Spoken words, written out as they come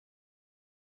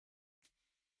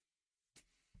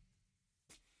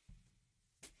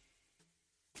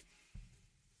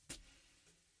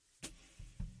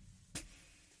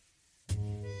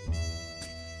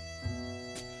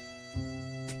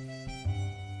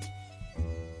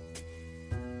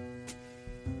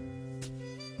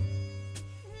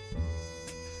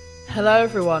Hello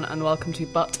everyone and welcome to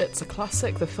But It's a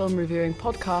Classic, the film reviewing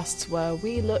podcast where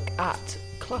we look at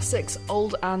classics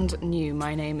old and new.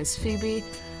 My name is Phoebe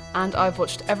and I've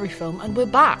watched every film and we're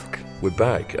back. We're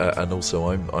back, and also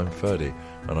I'm Ferdy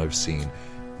and I've seen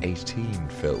 18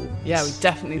 films. Yeah, we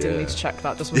definitely do need to check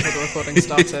that just before the recording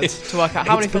started to work out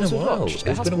how many films we've watched.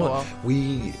 It's been a while.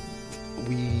 We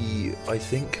I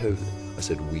think I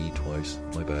said we twice,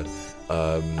 my bad.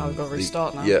 We've got to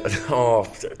restart now. Yeah,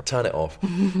 turn it off.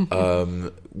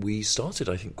 We started,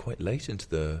 I think, quite late into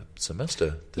the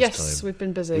semester this time. Yes, we've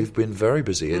been busy. We've been very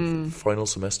busy. Final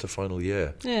semester, final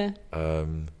year. Yeah.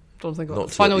 Don't think about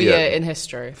it. Final year in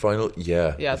history.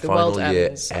 Yeah, the final world year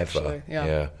ends, ever. actually.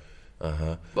 Yeah.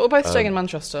 Uh-huh. But we're both staying in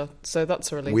Manchester, so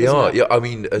that's a relief. We isn't are, it? yeah. I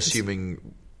mean,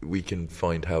 assuming we can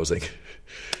find housing.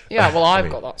 Yeah, well, I've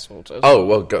got that sorted. Oh,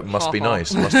 well, must be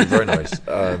nice. Must be very nice.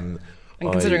 And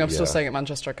considering I'm still staying at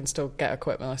Manchester, I can still get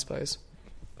equipment, I suppose.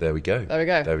 There we go. You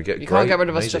Great, can't get rid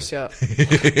of amazing. us just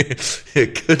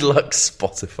yet. Good luck,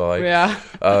 Spotify. Yeah.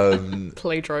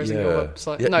 Plagiarising your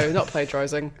website. Yeah. No, not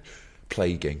plagiarising.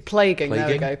 Plaguing. There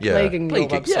we go. Yeah. Plaguing your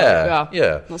website.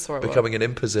 Yeah. That's the right Becoming an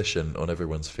imposition on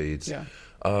everyone's feeds. Yeah.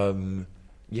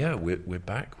 We're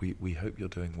back. We hope you're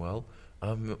doing well.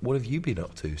 What have you been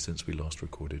up to since we last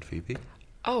recorded, Phoebe?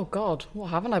 Oh, God, what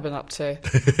haven't I been up to?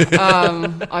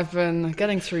 I've been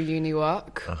getting through uni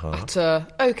work at a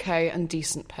okay and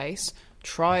decent pace,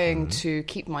 trying to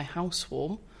keep my house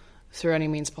warm through any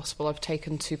means possible. I've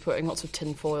taken to putting lots of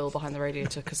tin foil behind the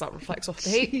radiator because that reflects off the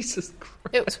heat. Jesus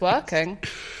Christ. It was working.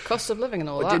 Cost of living and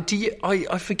all that. Do you?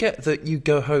 I forget that you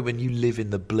go home and you live in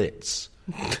the Blitz.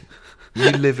 You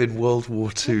live in World War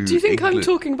II. Do you think England. I'm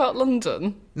talking about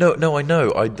London? No, I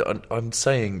know. I'm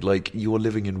saying, like, you're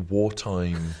living in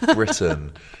wartime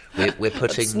Britain. We're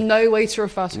putting... There's no way to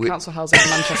refer to council housing in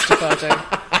Manchester, Ferdy.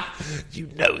 You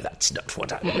know that's not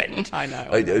what I meant. I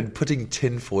know. Putting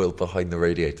tinfoil behind the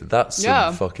radiator, that's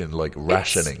some fucking, like,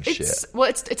 rationing shit. Well,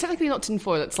 it's technically not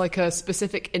tinfoil. It's like a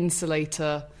specific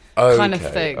insulator kind of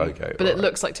thing. Okay, but it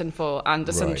looks like tinfoil, and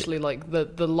essentially, like,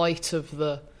 the light of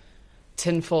the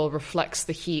tinfoil reflects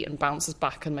the heat and bounces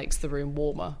back and makes the room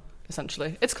warmer,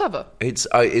 essentially. It's clever. It's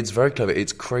very clever.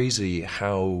 It's crazy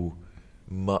how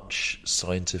much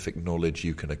scientific knowledge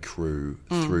you can accrue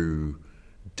through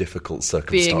difficult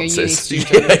circumstances. Being a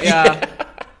uni student, yeah.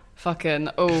 Fucking,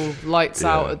 lights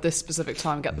out at this specific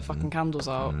time, get the fucking candles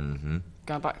out. Mm-hmm.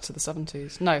 Going back to the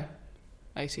 70s. No,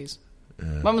 80s.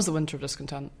 When was the Winter of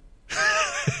Discontent?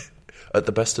 At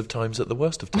the best of times, at the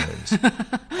worst of times.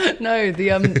 No, the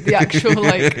actual,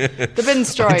 like, the bin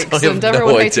strikes and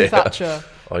everyone hating Thatcher.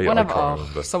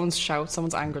 Whenever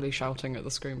someone's angrily shouting at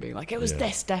the screen, being like, "It was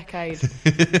this decade."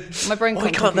 My brain.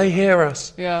 Why can't they hear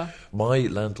us? Yeah. My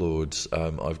landlord,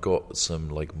 I've got some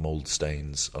like mold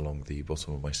stains along the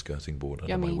bottom of my skirting board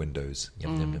under my windows.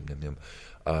 Yum.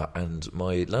 And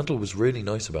my landlord was really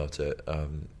nice about it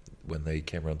when they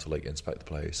came around to like inspect the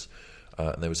place.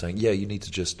 And they were saying, yeah, you need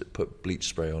to just put bleach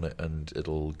spray on it and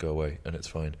it'll go away and it's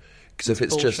fine. Because if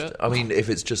it's if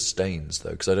it's just stains,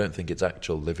 though, because I don't think it's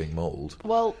actual living mould.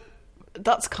 Well,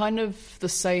 that's kind of the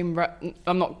same...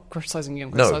 I'm not criticising you,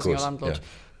 I'm criticising your landlord. Yeah.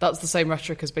 That's the same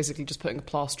rhetoric as basically just putting a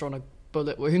plaster on a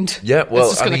bullet wound. Yeah, well,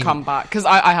 it's just going to come back. Because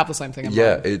I have the same thing in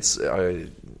mind.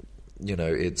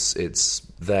 It's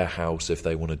their house. If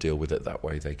they want to deal with it that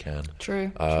way, they can.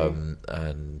 True.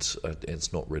 And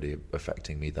it's not really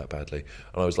affecting me that badly.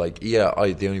 And I was like, the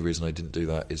only reason I didn't do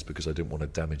that is because I didn't want to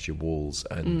damage your walls.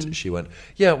 And she went,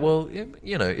 yeah, well,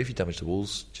 if you damage the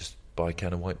walls, just buy a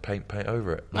can of white paint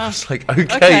over it. And I was like,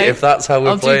 okay, if that's how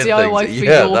we're playing things,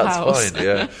 that's house. fine.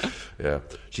 Yeah.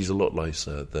 She's a lot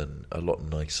nicer.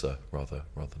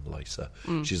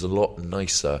 She's a lot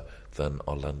nicer than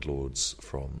our landlords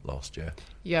from last year.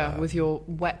 Yeah, with your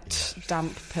wet,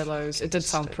 damp pillows. It did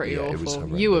sound pretty awful.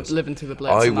 Was you were living through the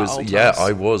Blitz. I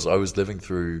was living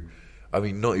through. I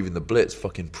mean, not even the Blitz,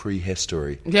 fucking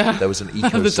prehistory. Yeah, there was an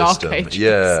ecosystem. The Dark Ages.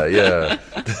 Yeah.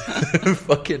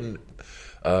 Fucking.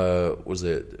 Was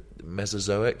it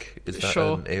Mesozoic? Is that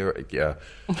an era? Yeah.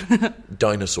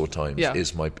 Dinosaur times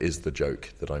is the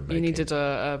joke that I'm making. You needed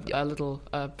a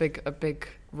big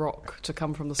rock to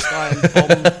come from the sky and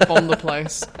bomb the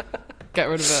place. Get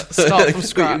rid of it. Start from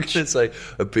scratch. You're going to say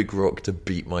a big rock to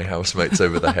beat my housemates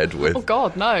over the head with. Oh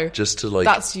God, no! Just to like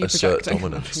assert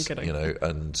dominance, no,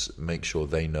 and make sure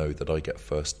they know that I get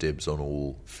first dibs on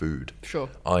all food. Sure.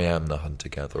 I am the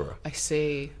hunter-gatherer. I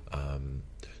see.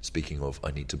 Speaking of,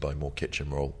 I need to buy more kitchen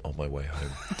roll on my way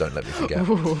home. Don't let me forget.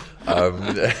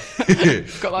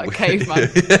 Got like a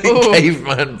caveman.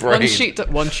 Caveman brain.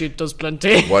 One sheet does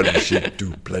plenty. One sheet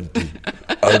do plenty.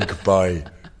 Ugh, buy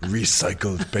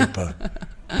recycled paper.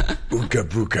 Ooga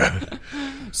booga.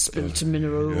 Spilt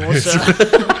mineral water.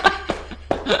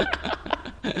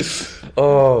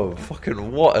 Oh,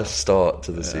 fucking what a start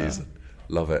to the season.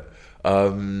 Love it.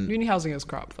 Uni housing is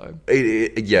crap, though.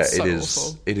 It is.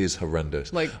 Awful. It is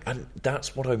horrendous. Like, and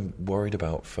that's what I'm worried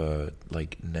about for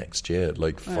like next year.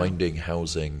 Like finding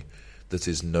housing that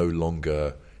is no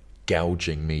longer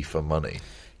gouging me for money.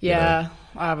 Yeah,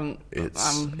 I haven't. I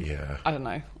don't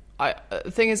know.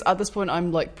 The thing is, at this point,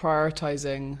 I'm like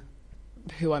prioritizing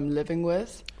who I'm living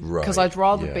with, because I'd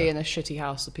rather be in a shitty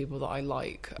house with people that I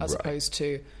like, as opposed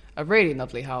to a really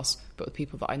lovely house but with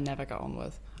people that I never get on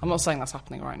with. I'm not saying that's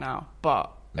happening right now, but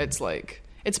it's like,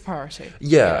 it's a priority.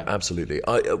 Yeah, absolutely.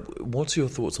 What's your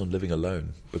thoughts on living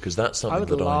alone? Because that's something I would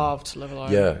love to live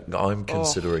alone. Yeah, I'm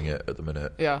considering it at the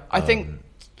minute. Yeah, I think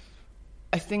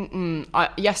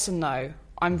yes and no.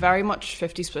 I'm very much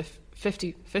 50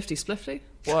 spliffy.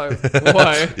 Whoa.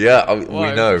 Yeah, we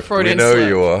know. Freudian we know slip.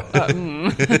 you are.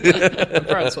 My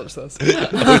parents watch this.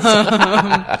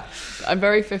 I'm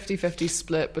very 50-50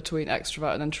 split between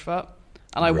extrovert and introvert.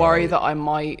 And I worry that I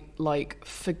might like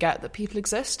forget that people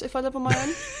exist if I live on my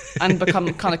own and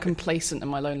become kind of complacent in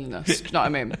my loneliness. Do you know what I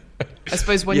mean? I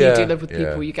suppose when you do live with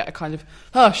people, you get a kind of,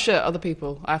 oh shit, other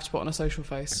people, I have to put on a social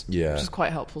face. Yeah. Which is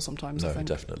quite helpful sometimes, I think.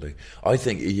 Definitely. I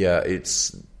think,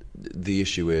 it's, the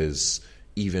issue is,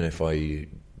 even if I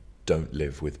don't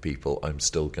live with people, I'm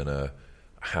still going to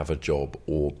have a job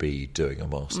or be doing a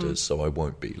master's, so I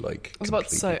won't be like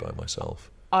completely by myself.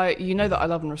 You know that I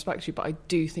love and respect you, but I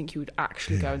do think you would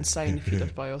actually go insane if you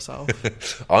lived by yourself.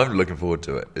 I'm looking forward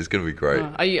to it. It's going to be great.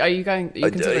 Are you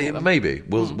considering it then? Maybe.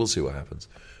 We'll see what happens.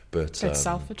 But it's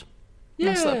Salford.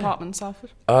 Nice little apartment in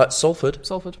Salford.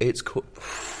 Salford. It's cool.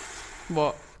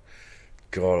 What?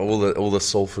 God, all the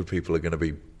Salford people are going to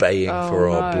be baying for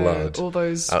our blood. All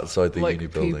those outside the like, uni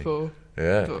building. People.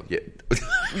 Yeah.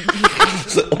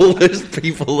 So all those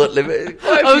people that live in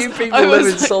quite a few people live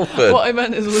in Salford. What I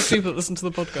meant is all those people that listen to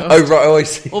the podcast. Oh right, I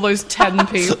see. All those 10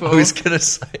 people. I was going to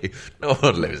say, no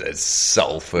one lives in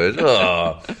Salford.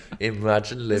 Oh,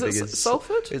 imagine living in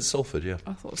Salford. It's Salford, yeah.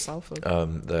 I thought it was Salford.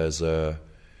 There's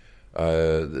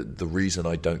the reason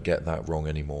I don't get that wrong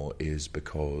anymore is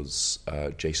because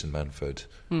Jason Manford,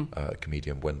 a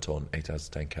comedian, went on 8 out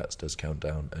of 10 Cats Does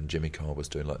Countdown, and Jimmy Carr was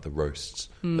doing like the roasts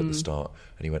at the start,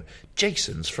 and he went,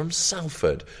 Jason's from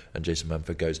Salford, and Jason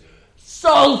Manford goes,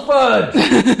 Salford!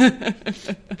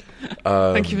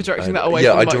 Thank you for directing that away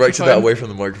from the microphone. Yeah, I directed that away from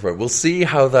the microphone. We'll see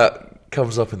how that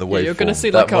comes up in the waveform. You're going to see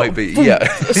that like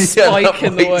a spike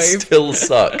in the wave. Still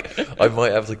suck. I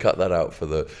might have to cut that out for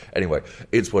the... Anyway,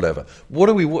 it's whatever. What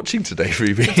are we watching today,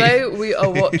 Phoebe? Today we are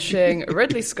watching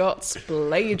Ridley Scott's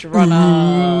Blade Runner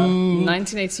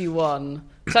 1981.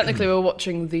 Technically we're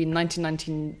watching the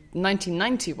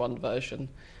 1991 version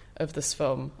of this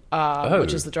film,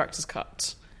 which is the director's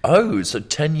cut. Oh, so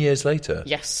 10 years later?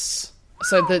 Yes.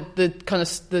 So the kind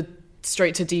of the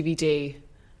straight to DVD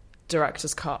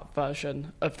director's cut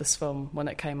version of this film when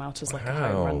it came out as like a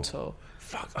home rental.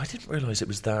 Fuck, I didn't realise it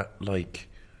was that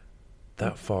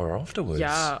far afterwards.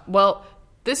 Yeah, well,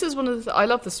 this is one of the... I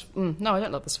love this... no, I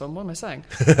don't love this film. What am I saying?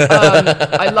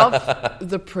 I love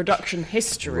the production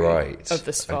history of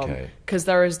this film because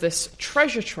there is this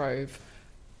treasure trove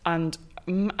and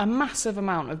a massive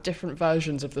amount of different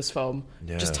versions of this film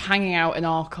just hanging out in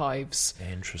archives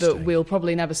that will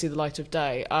probably never see the light of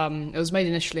day. It was made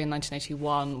initially in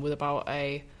 1981 with about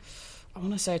I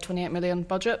want to say a 28 million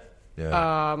budget.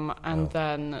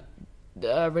 Then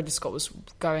Ridley Scott was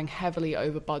going heavily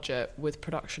over budget with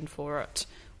production for it,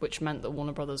 which meant that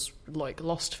Warner Brothers like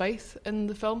lost faith in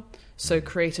the film, so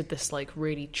created this like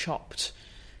really chopped,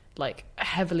 like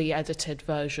heavily edited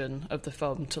version of the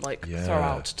film to like throw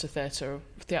out to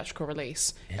theatrical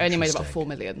release. It only made about 4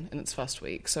 million in its first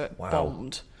week, so it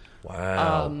bombed.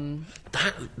 Wow.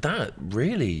 That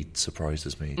really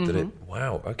surprises me. That it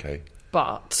okay.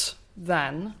 But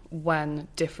then when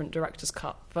different director's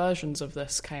cut versions of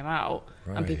this came out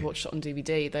and people watched it on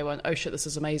DVD, they went, oh shit, this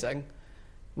is amazing.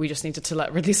 We just needed to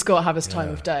let Ridley Scott have his time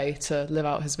of day to live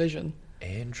out his vision.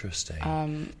 Interesting.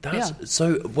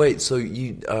 So wait. So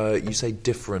you say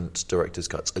different director's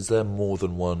cuts? Is there more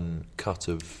than one cut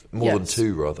of than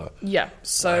two rather? Yeah.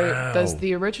 So there's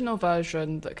the original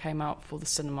version that came out for the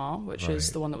cinema, which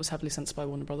is the one that was heavily censored by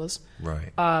Warner Brothers.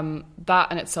 Right.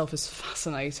 That in itself is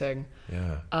fascinating.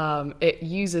 Yeah. It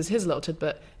uses, here's a little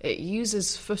tidbit. It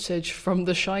uses footage from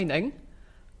The Shining.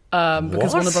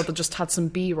 Because Warner Brothers just had some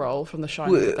B-roll from The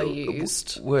Shining that they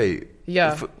used.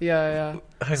 Yeah.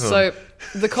 Hang on. So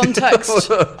the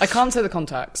context, I can't say the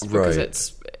context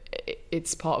because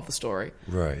it's part of the story.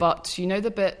 Right. But you know the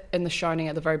bit in The Shining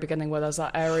at the very beginning where there's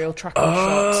that aerial tracking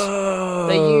shot?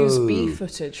 They use B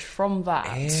footage from that.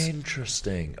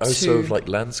 Interesting. Oh, so of like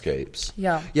landscapes.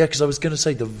 Yeah. Yeah, because I was going to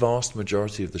say the vast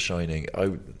majority of The Shining,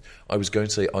 I was going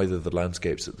to say either the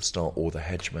landscapes at the start or the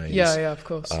hedge maze. Yeah, of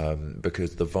course.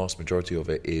 Because the vast majority of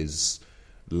it is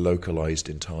localized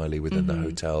entirely within the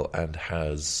hotel and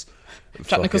has...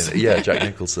 Jack Nicholson. Jack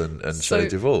Nicholson and Shelley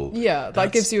Duvall. Yeah,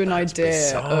 that gives you an idea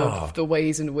bizarre. of the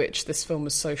ways in which this film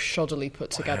was so shoddily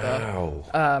put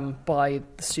together by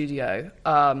the studio.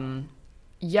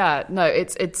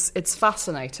 It's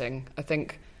fascinating. I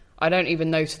think I don't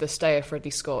even know to this day if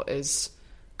Ridley Scott is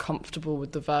comfortable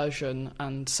with the version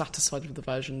and satisfied with the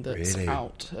version that's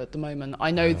out at the moment.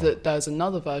 I know that there's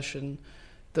another version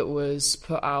that was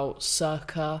put out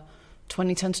circa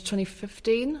 2010 to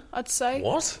 2015, I'd say.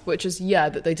 What? Which is,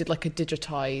 that they did like a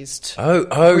digitized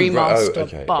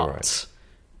remaster, but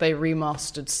they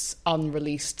remastered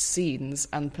unreleased scenes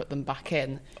and put them back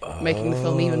in, making the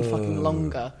film even fucking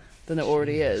longer than it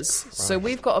already is. So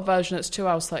we've got a version that's 2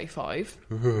 hours 35.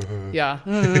 Yeah,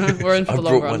 we're in for the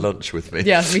long run. I brought my lunch with me.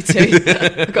 Yeah, me too.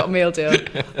 I've got a meal deal.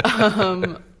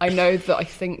 I know that I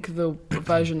think the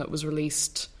version that was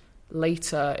released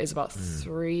later is about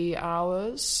 3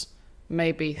 hours.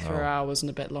 Maybe 3 hours and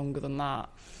a bit longer than that.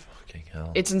 Fucking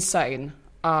hell. It's insane.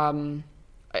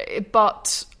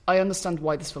 But I understand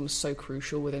why this film is so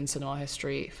crucial within cinema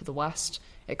history for the West.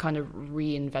 It kind of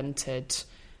reinvented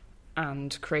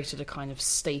and created a kind of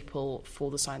staple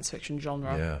for the science fiction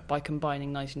genre by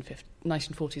combining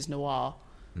 1940s noir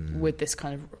with this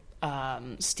kind of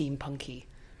steampunky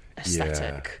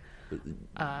aesthetic.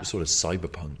 Sort of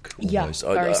cyberpunk almost.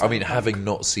 Yeah, I mean, having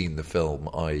not seen the film,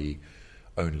 I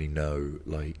only know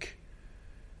like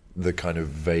the kind of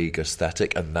vague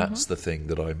aesthetic, and that's the thing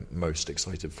that I'm most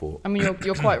excited for. I mean,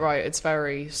 you're quite right. It's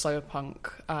very cyberpunk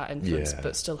influenced,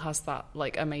 but still has that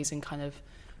like amazing kind of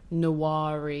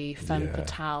noir-y, femme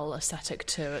fatale aesthetic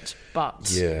to it,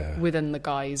 but within the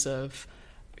guise of,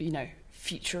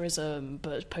 futurism,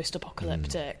 but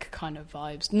post-apocalyptic kind of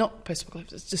vibes. Not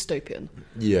post-apocalyptic, it's dystopian.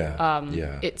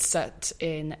 It's set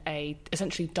in a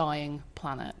essentially dying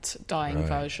planet,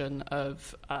 version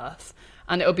of Earth.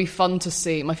 And it'll be fun to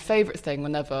see. My favourite thing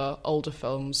whenever older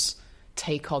films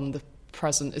take on the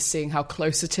present is seeing how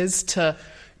close it is to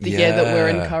the year that we're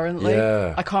in currently.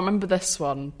 I can't remember this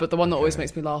one, but the one that always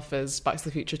makes me laugh is Back to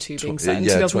the Future 2 being set in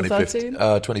 2013. 2015.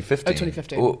 Oh,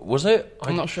 2015. Was it?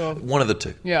 I'm not sure. One of the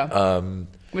two. Yeah.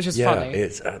 Which is funny.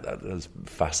 That's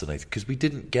fascinating, because we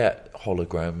didn't get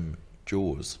hologram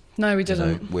Jaws. No, we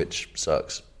didn't. Which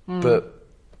sucks. But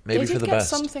maybe for the best. They did get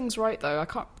some things right, though.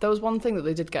 There was one thing that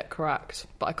they did get correct,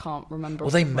 but I can't remember.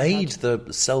 Well, they made the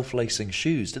self-lacing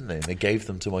shoes, didn't they? And they gave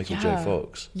them to Michael J.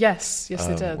 Fox. Yes,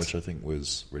 they did. Which I think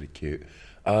was really cute.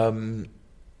 So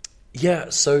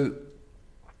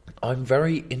I'm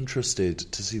very interested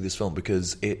to see this film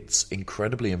because it's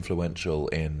incredibly influential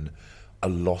in a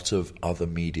lot of other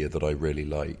media that I really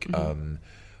like.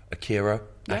 Akira,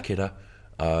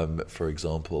 for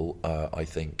example, I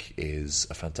think is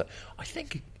a fantastic... I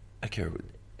think Akira...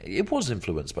 It was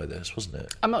influenced by this, wasn't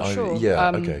it? I'm not sure.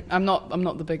 Okay. I'm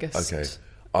not the biggest... Okay.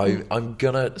 I'm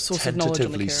gonna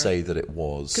tentatively say that it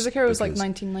was, because Akira was like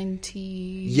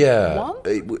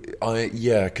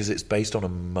 1991. Because it's based on a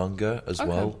manga as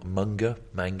well. Manga.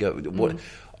 What?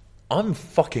 I'm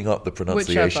fucking up the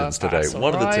pronunciations today.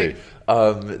 One of the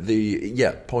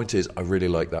two. Point is, I really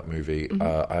like that movie.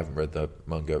 I haven't read the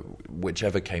manga.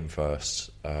 Whichever came first.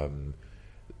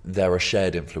 There are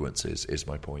shared influences, is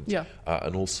my point. Yeah.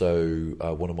 And also,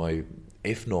 one of my,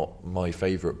 if not my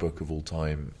favourite book of all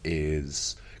time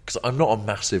is... Because I'm not a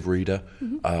massive reader,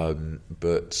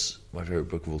 but my favourite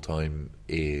book of all time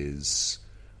is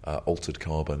Altered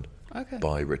Carbon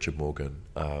by Richard Morgan.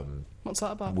 What's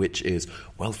that about? Which is...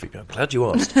 Well, Phoebe, I'm glad you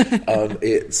asked.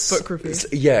 It's book review.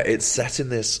 It's set in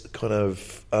this kind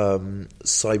of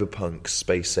cyberpunk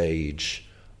space age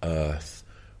Earth,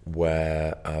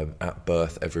 where at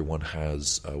birth everyone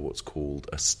has what's called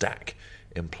a stack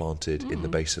implanted in the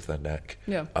base of their neck,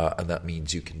 and that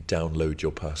means you can download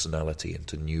your personality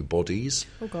into new bodies.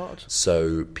 Oh God!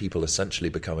 So people essentially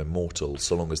become immortal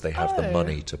so long as they have the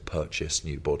money to purchase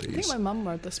new bodies. I think my mum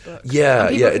read this book. Yeah,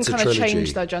 and people it's can a kind of trilogy.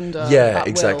 Change their gender. Yeah, at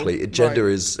exactly. Will. Gender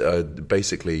is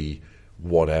basically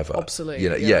whatever. Obsolete.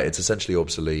 It's essentially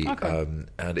obsolete. Okay.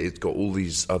 And it's got all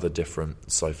these other different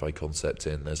sci-fi concepts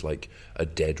in. There's like a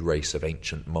dead race of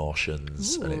ancient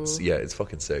Martians. Ooh. And it's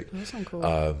fucking sick. That sounds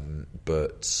cool.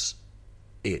 But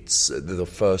it's the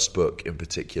first book in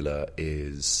particular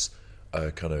is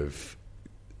a kind of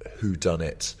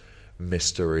whodunit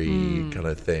mystery kind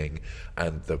of thing,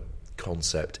 and the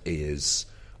concept is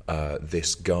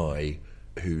this guy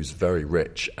who's very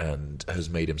rich and has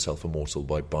made himself immortal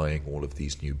by buying all of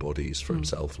these new bodies for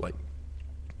himself, like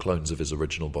clones of his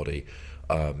original body.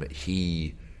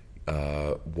 He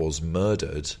was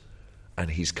murdered,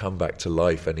 and he's come back to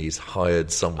life, and he's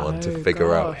hired someone to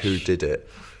figure out who did it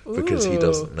because he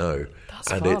doesn't know.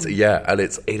 That's and fun.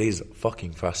 it is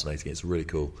fucking fascinating. It's really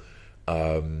cool.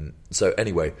 So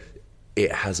anyway,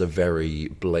 it has a very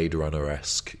Blade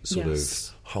Runner-esque sort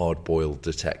of hard-boiled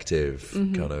detective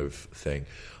kind of thing.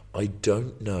 I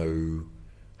don't know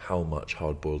how much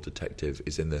hard-boiled detective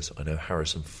is in this. I know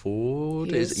Harrison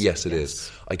Ford is. Yes, it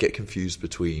is. I get confused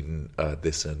between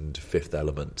this and Fifth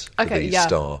Element.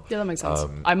 Star. Yeah, that makes sense.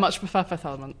 I much prefer Fifth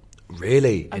Element.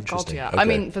 Really? Interesting. God, yeah. Okay. I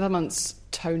mean, Fifth Element's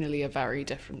tonally a very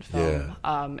different film.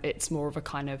 Yeah. It's more of a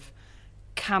kind of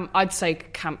camp, I'd say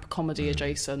camp comedy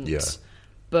adjacent,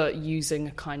 but using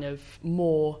a kind of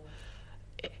more...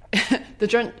 The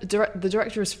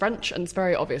director is French, and it's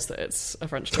very obvious that it's a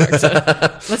French director.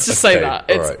 Let's just say that.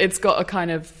 It's got a kind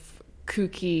of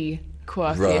kooky,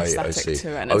 quirky aesthetic to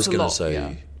it. And I was going to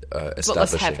say... it's a lot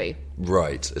less heavy.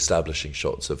 Right, establishing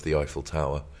shots of the Eiffel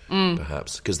Tower,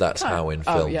 perhaps, because that's how in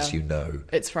films you know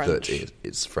it's French. That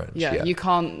it's French. Yeah, you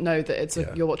can't know that it's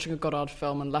you're watching a Godard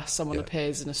film unless someone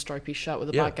appears in a stripy shirt with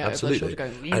a baguette over their shoulder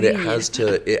going... And it has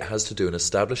to do an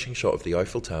establishing shot of the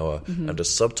Eiffel Tower, and a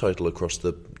subtitle across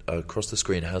the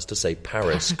screen has to say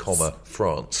Paris, comma,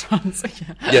 France.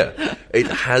 It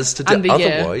has to do... And the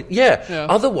otherwise,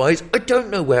 otherwise, I don't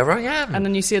know where I am. And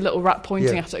then you see a little rat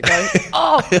pointing at it going,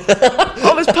 oh,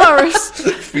 it's Paris!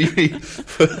 Phoebe,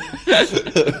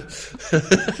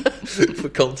 for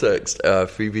context,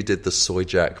 Phoebe did the soy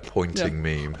jack pointing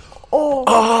meme.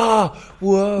 Whoa!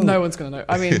 No one's going to know.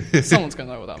 I mean, someone's going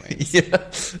to know what that means.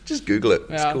 Just Google it.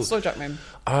 Yeah, it's cool. soy jack meme.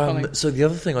 So the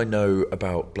other thing I know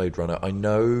about Blade Runner, I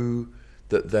know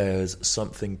that there's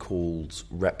something called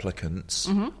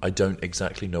replicants. I don't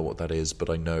exactly know what that is, but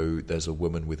I know there's a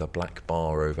woman with a black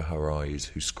bar over her eyes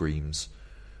who screams.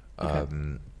 Okay.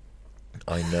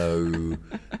 I know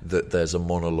that there's a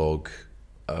monologue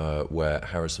where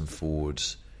Harrison Ford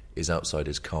is outside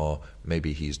his car.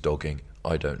 Maybe he's dogging.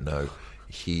 I don't know.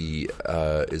 He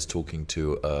is talking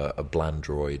to a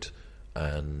Blandroid,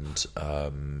 and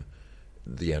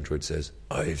the android says,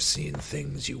 "I've seen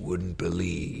things you wouldn't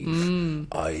believe.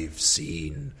 I've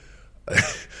seen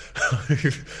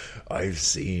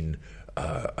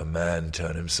a man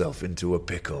turn himself into a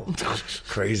pickle.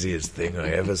 Craziest thing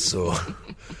I ever saw."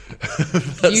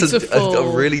 That's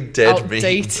a really dead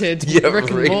outdated meme.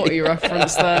 Rick and Morty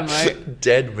reference there, mate.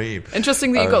 Dead meme.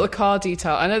 Interesting that you got the car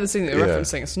detail. I know the scene that you're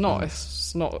referencing. It's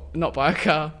not by a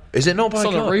car. Is it not by a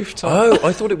car? It's on a rooftop. Oh,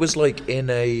 I thought it was like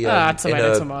in a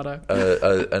tomato.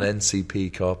 An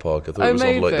NCP car park. I thought it was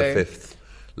on like the 5th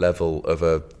level of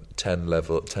a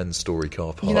 10-story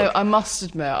car park. You know, I must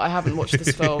admit, I haven't watched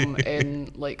this film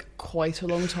in like quite a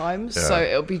long time, so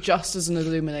it'll be just as an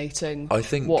illuminating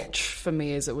watch for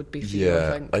me as it would be for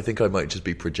you. I think I might just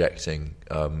be projecting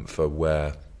for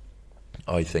where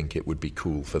I think it would be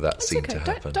cool for that scene to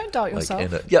happen. Don't doubt yourself.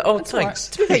 Thanks. Right.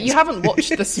 To be fair, you haven't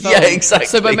watched this film. Exactly.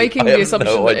 So by making the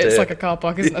assumption that it's like a car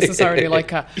park isn't necessarily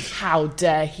like a, how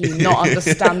dare he not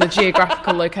understand the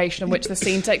geographical location in which the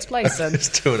scene takes place in. It's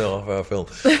a 2.5-hour film.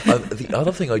 The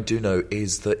other thing I do know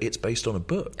is that it's based on a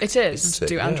book. It is.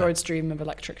 Do androids dream of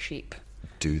electric sheep?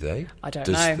 Do they? I don't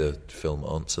know. Does the know. film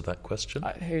answer that question?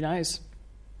 Who knows?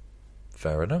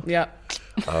 Fair enough. Yeah.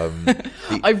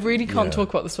 I really can't talk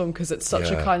about this film because it's such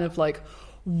a kind of like,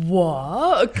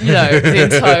 what? The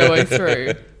entire way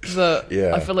through.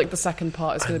 I feel like the second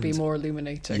part is going to be more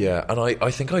illuminating. Yeah, and I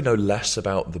think I know less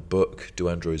about the book Do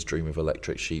Androids Dream of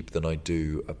Electric Sheep than I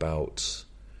do about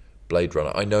Blade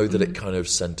Runner. I know that it kind of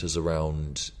centres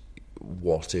around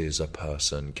what is a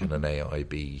person, can an AI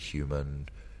be human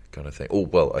kind of thing. Oh,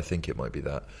 well, I think it might be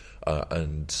that.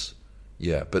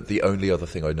 Yeah, but the only other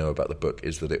thing I know about the book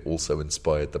is that it also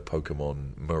inspired the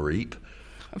Pokemon Mareep.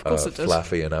 Of course it does.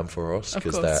 Flaffy and Ampharos,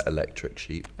 because they're electric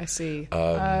sheep. I see.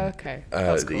 Okay.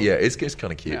 That's cool. Yeah, it's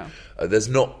kind of cute. Yeah. There's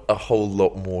not a whole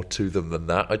lot more to them than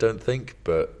that, I don't think,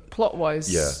 but...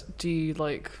 Plot-wise, do you,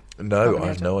 like... No, I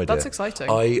have no idea. That's exciting.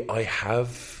 I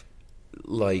have,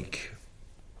 like...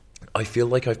 I feel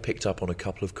like I've picked up on a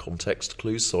couple of context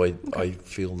clues, so I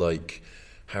feel like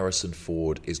Harrison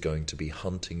Ford is going to be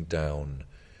hunting down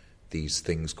these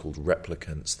things called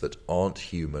replicants that aren't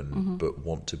human but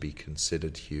want to be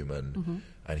considered human,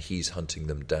 and he's hunting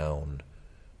them down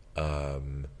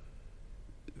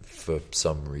for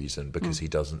some reason because he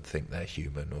doesn't think they're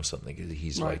human or something.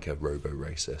 He's like a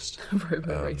robo-racist.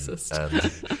 Robo-racist. And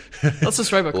that's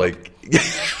just Robocop. Like...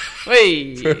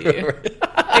 Whee!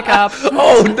 Hiccup.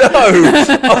 Oh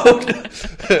no!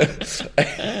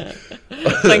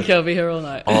 Thank you, I'll be here all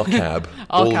night. Our cab.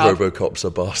 All Robocops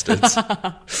are bastards.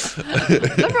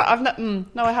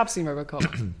 No, I have seen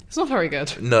Robocop. It's not very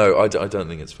good. No, I don't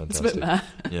think it's fantastic. It's a bit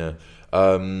meh. Yeah.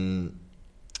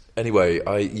 Anyway,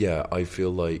 I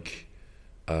feel like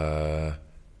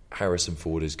Harrison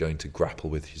Ford is going to grapple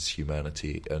with his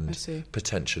humanity and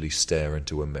potentially stare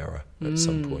into a mirror at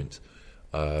some point.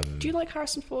 Do you like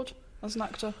Harrison Ford as an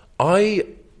actor? I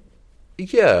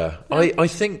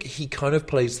think he kind of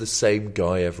plays the same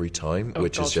guy every time,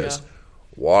 which is just,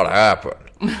 what happened?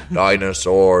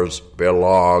 Dinosaurs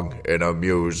belong in a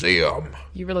museum.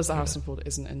 You realise that Harrison Ford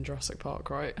isn't in Jurassic Park,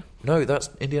 right? No, that's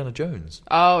Indiana Jones.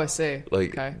 Oh, I see.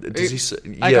 Like, okay. Does he say,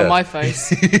 I got my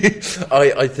face.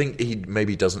 I think he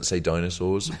maybe doesn't say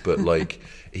dinosaurs, but like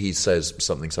he says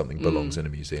something belongs in a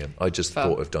museum. I just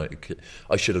thought of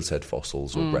I should have said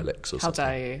fossils or relics or something.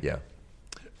 How dare you? Yeah.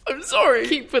 I'm sorry.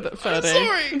 Keep with it, Ferdy. I'm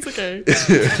sorry. It's okay.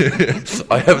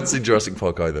 I haven't seen Jurassic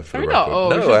Park either, for the record. Oh,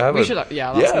 no, I haven't. That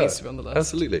needs to be on the list.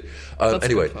 Absolutely.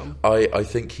 Anyway, I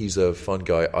think he's a fun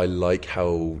guy. I like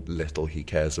how little he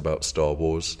cares about Star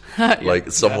Wars.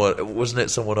 Wasn't it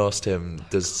someone asked him,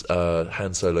 does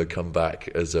Han Solo come back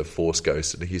as a Force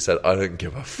ghost? And he said, I don't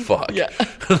give a fuck. Yeah.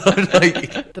 I'm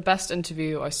like, the best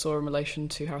interview I saw in relation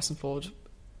to Harrison Ford,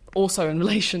 also in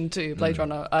relation to Blade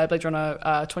Runner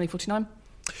 2049.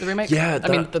 The remake? Yeah,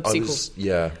 the sequel.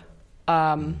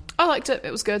 I liked it.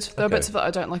 It was good. There were bits of it I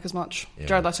don't like as much. Yeah.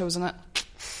 Jared Leto was in it.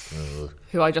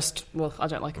 Who I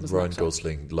don't like him as much. Ryan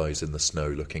Gosling lies in the snow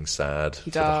looking sad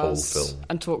for the whole film.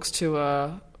 And talks to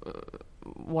a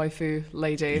waifu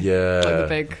lady. Yeah, like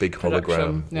the big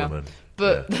hologram woman.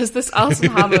 But there's this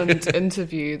Alison Hammond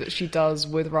interview that she does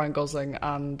with Ryan Gosling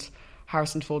and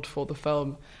Harrison Ford for the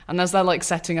film, and as they're like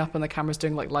setting up and the camera's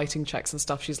doing like lighting checks and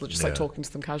stuff, she's just like talking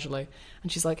to them casually, and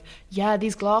she's like, yeah,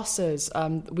 these glasses,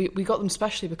 we got them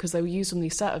specially because they were used on the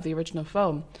set of the original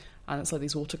film, and it's like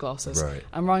these water glasses, right.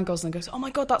 And Ryan Gosling goes, oh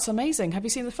my god, that's amazing, have you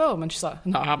seen the film? And she's like,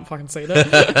 no, I haven't fucking seen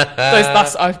it.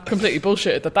 I've completely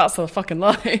bullshitted that's a fucking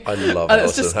lie. I love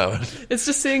Alison Hammond. It's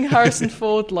just seeing Harrison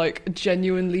Ford like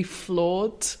genuinely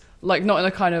flawed, like not in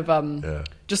a kind of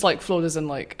just like flawed as in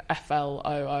like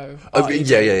FLOO.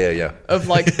 Yeah. Of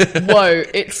like, whoa,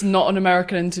 it's not an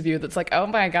American interview that's like, oh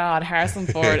my god, Harrison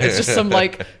Ford. It's just some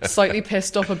like slightly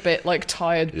pissed off, a bit like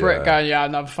tired Brit going,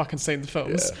 I've never fucking seen the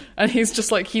films. Yeah. And he's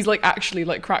actually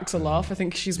like cracks a laugh. I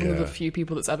think she's one of the few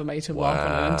people that's ever made him laugh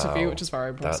in an interview, which is very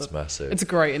impressive. That's massive. It's a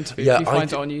great interview if you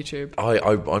find it on YouTube.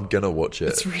 I'm gonna watch it.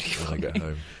 It's really funny. When I get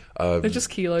home. They just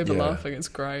keel over laughing. It's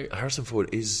great. Harrison Ford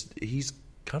he's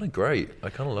kind of great. I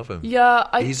kind of love him. Yeah,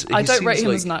 I don't rate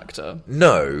him as an actor.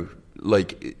 No,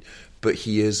 but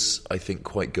he is, I think,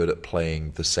 quite good at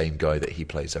playing the same guy that he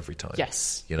plays every time.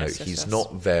 Yes. He's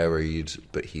not varied,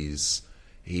 but he's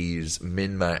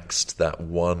min-maxed that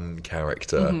one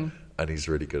character, and he's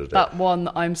really good at it. That one,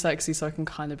 I'm sexy so I can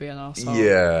kind of be an arsehole.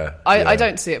 Yeah. I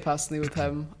don't see it personally with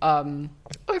him. I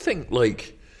think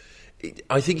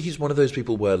he's one of those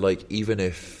people where, like, even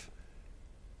if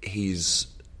he's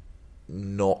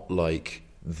not like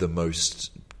the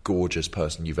most gorgeous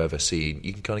person you've ever seen,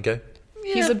 you can kind of go,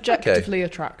 he's objectively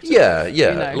attractive. Yeah.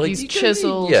 Like, he's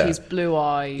chiseled, he's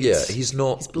blue-eyed. Yeah, he's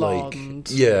not he's blonde.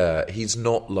 He's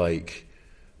not like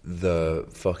the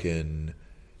fucking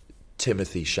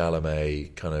Timothée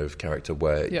Chalamet kind of character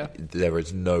where there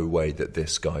is no way that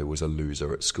this guy was a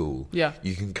loser at school. Yeah.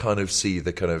 You can kind of see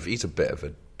the kind of, he's a bit of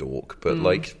a dork, but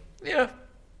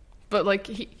But like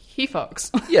he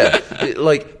fucks.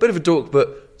 Like bit of a dork,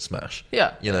 but smash.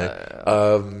 Yeah, I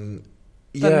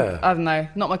don't know,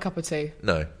 not my cup of tea.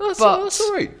 No, that's all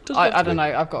right. I don't know.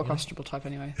 I've got a questionable type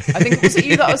anyway. I think was it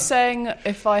you that was saying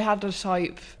if I had a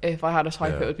type, it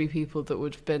would be people that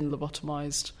would have been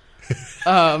lobotomized.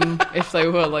 If they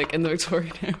were like in the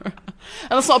Victorian era,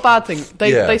 and that's not a bad thing.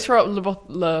 They throw out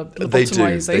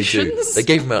lobotomizations. They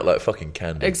gave them out like fucking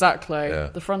candy. Exactly.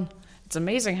 The front. It's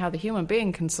amazing how the human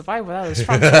being can survive without his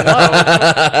frontal lobe.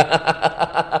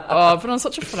 I've been on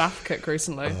such a FNAF kick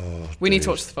recently. We need to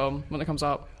watch the film when it comes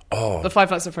out. The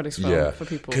Five Nights at Freddy's film for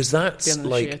people. Because that's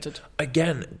like,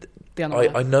 again,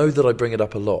 I know that I bring it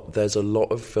up a lot. There's a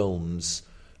lot of films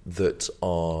that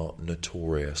are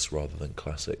notorious rather than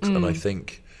classics. And I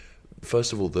think,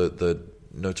 first of all, the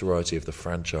notoriety of the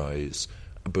franchise,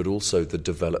 but also the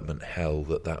development hell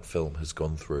that film has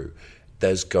gone through.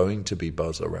 There's going to be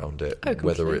buzz around it,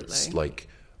 whether it's like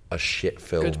a shit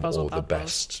film or the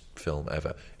best film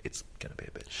ever. It's going to be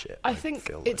a bit shit. I think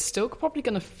it's still probably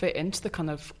going to fit into the kind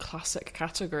of classic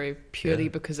category purely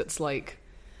because it's like,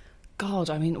 God,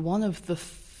 I mean, one of the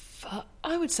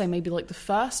I would say maybe like the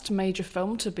first major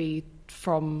film to be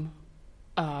from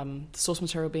the source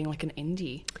material being like an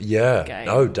indie game.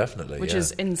 Oh, definitely. Which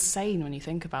is insane when you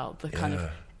think about the kind of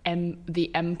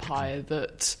the empire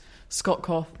that Scott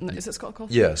Cawthon... Is it Scott Cawthon?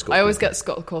 Yeah, Scott I always Cawthon. get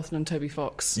Scott Cawthon and Toby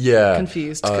Fox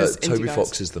confused. Toby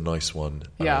Fox is the nice one.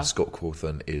 Yeah. Scott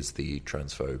Cawthon is the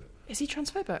transphobe. Is he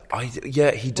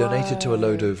transphobic? He donated to a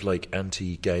load of like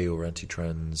anti-gay or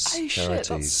anti-trans charities. Shit,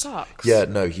 that sucks. Yeah,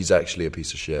 no, he's actually a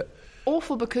piece of shit.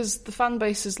 Awful, because the fan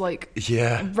base is like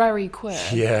very queer.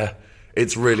 Yeah,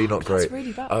 it's really not great. That's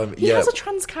really bad. He has a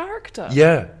trans character.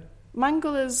 Yeah.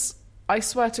 Mangle is... I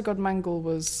swear to God, Mangle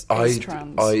is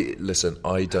trans. Listen,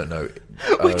 I don't know.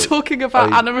 We're talking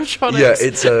about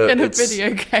animatronics in a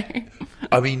video game.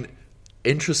 I mean,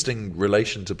 interesting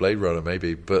relation to Blade Runner,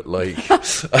 maybe, but like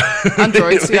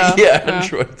androids,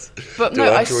 androids. But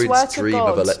no, I swear to God, dream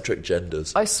of electric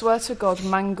genders. I swear to God,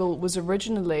 Mangle was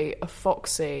originally a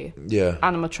Foxy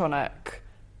animatronic,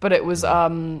 but it was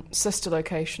sister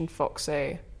location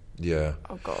Foxy. Yeah.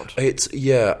 Oh God. It's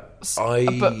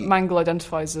But Mangle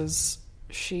identifies as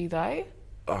she, they.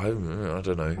 I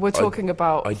don't know. We're talking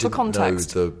about, for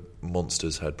context. Know the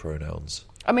monsters had pronouns.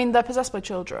 I mean, they're possessed by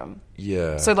children.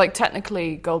 Yeah. So, like,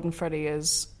 technically, Golden Freddy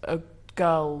is a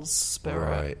girl's spirit.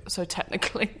 Right. So,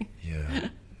 technically, yeah,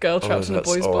 girl trapped in a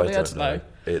boy's body. I don't know.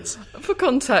 It's for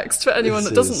context, for anyone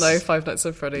that doesn't know Five Nights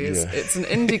at Freddy's, it's an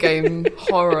indie game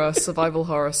survival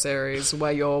horror series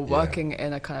where you're working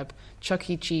in a kind of Chuck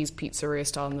E. Cheese pizzeria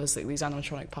style, and there's like these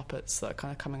animatronic puppets that are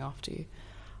kind of coming after you.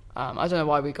 I don't know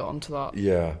why we got onto that.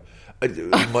 Yeah.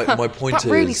 My point that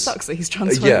really sucks that he's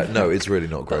transphobic. Yeah, no, it's really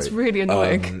not great. That's really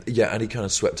annoying. And he kind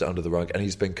of swept it under the rug, and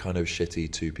he's been kind of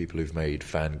shitty to people who've made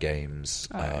fan games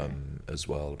as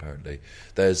well. Apparently,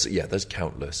 there's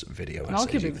countless video. And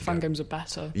arguably, the fan games are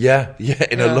better. Yeah,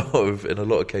 in a lot of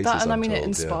cases. That, and I mean, it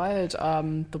inspired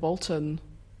the Walton.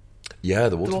 Yeah,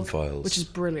 the Walton Files, which is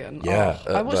brilliant. Yeah,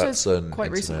 I watched those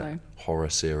quite recently. Horror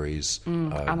series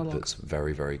that's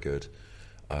very, very good.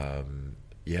 I'm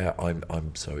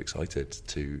so excited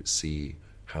to see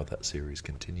how that series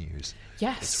continues.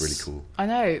 Yes, it's really cool. I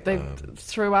know they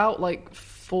threw out like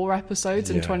 4 episodes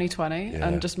in 2020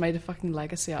 and just made a fucking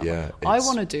legacy out of it. I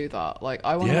want to do that. Like,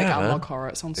 I want to make analog horror.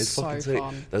 It sounds so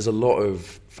fun. There's a lot of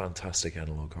fantastic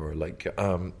analog horror. Like,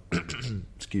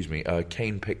 excuse me,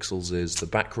 Kane Pixels is the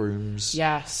Backrooms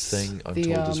thing. I'm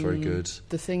told is very good.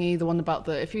 The thingy, the one about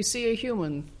if you see a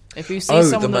human. If you see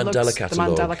someone the that Mandela looks...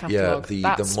 Catalogue. The Mandela Catalogue.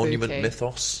 Yeah, the Monument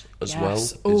Mythos as well.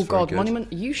 Oh, God,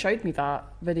 Monument... You showed me that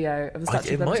video of the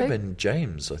Statue of Liberty. It might have been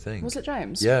James, I think. Was it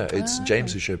James? Yeah, it's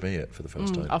James who showed me it for the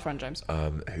first time. Our friend James.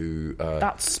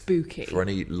 That's spooky. For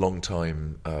any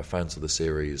long-time fans of the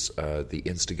series, the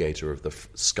instigator of the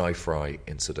Sky Fry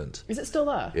incident. Is it still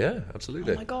there? Yeah,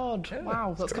 absolutely. Oh, my God. Yeah,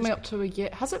 wow, that's coming up to a year.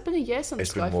 Has it been a year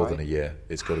since Sky Fry? It's been more than a year.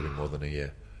 It's got to be more than a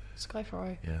year. Sky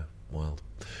Fry. Yeah, wild.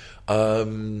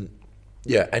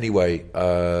 Anyway,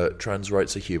 trans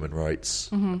rights are human rights.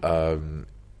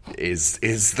 Is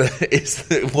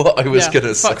what I was going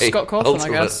to say. Scott Cawthon,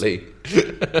 ultimately. I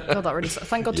guess. God, that really sucks.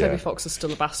 Thank God Toby Fox is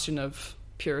still a bastion of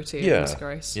purity and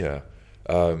disgrace. Yeah.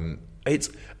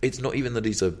 It's not even that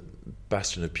he's a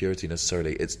bastion of purity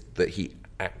necessarily. It's that he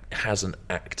hasn't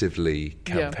actively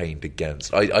campaigned agained.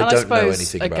 I don't know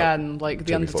anything about again, like the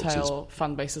Toby Undertale Fox's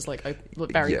fan base is like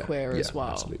very queer as well.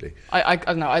 Absolutely. I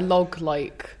don't know.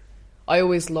 I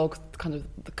always log kind of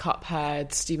the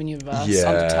Cuphead, Steven Universe,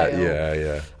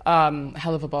 Undertale.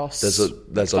 Hell of a Boss.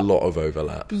 There's a lot of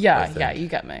overlap. Yeah, you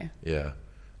get me. Yeah.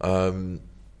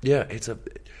 It's a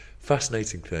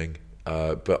fascinating thing,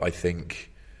 but I think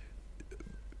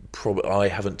I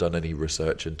haven't done any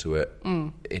research into it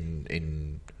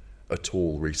in at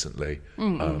all recently.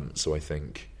 So I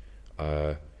think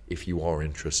if you are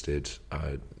interested,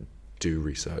 do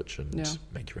research and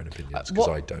make your own opinions, because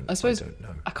I don't know.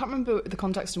 I can't remember the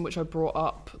context in which I brought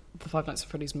up the Five Nights at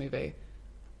Freddy's movie,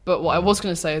 but what I was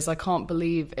going to say is I can't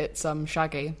believe it's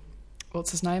Shaggy.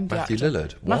 What's his name? Matthew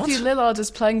Lillard. What? Matthew Lillard is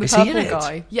playing the is purple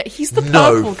guy. Yeah, he's the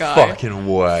purple guy. No fucking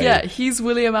way. Yeah, he's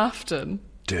William Afton.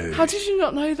 Dude. How did you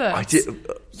not know this? I did.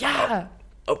 Yeah.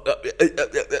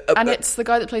 And it's the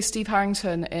guy that plays Steve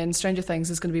Harrington in Stranger Things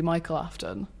is going to be Michael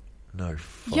Afton. No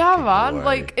fucking man. way.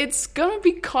 Like, it's going to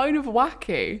be kind of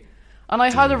wacky. And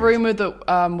I heard a rumour that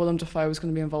Willem Dafoe was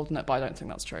going to be involved in it, but I don't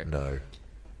think that's true. No.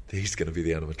 He's going to be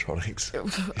the animatronics.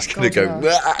 He's going to go...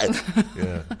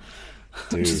 Yeah.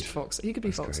 Dude. Just Foxy. He could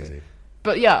be Foxy. Crazy.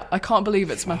 But yeah, I can't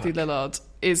believe it's Matthew Lillard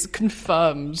is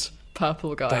confirmed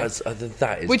purple guy.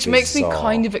 That is which bizarre. Makes me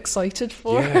kind of excited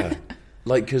for it.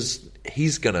 Like, because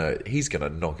he's gonna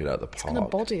knock it out of the park. He's gonna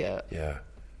body it. Yeah.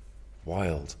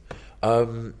 Wild.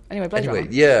 Anyway, Blade Runner.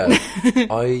 Yeah.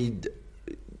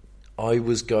 I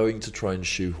was going to try and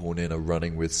shoehorn in a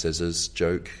running with scissors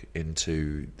joke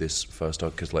into this first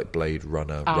arc, because like Blade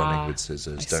Runner, running with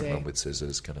scissors, don't run with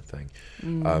scissors kind of thing.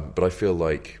 But I feel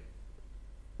like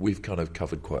we've kind of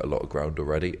covered quite a lot of ground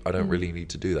already. I don't really need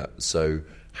to do that. So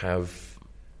have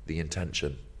the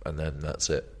intention, and then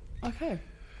that's it. Okay.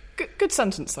 Good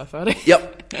sentence there, Ferdy.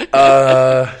 Yep.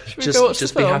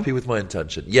 Just be happy with my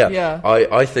intention. Yeah.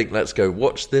 I think let's go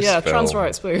watch this film. Trans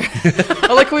rights, boo.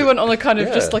 I like we went on a kind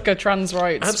of just like a trans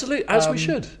rights. Absolutely, as we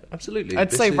should. Absolutely.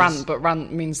 I'd say rant, but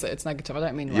rant means that it's negative. I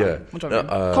don't mean rant. What do I mean?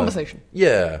 Conversation.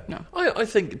 Yeah. No. I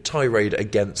think tirade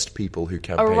against people who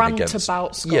campaign against... A rant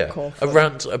about Scott Cawthon. A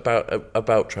rant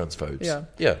about transphobes.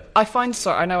 Yeah. I find...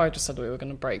 Sorry, I know I just said we were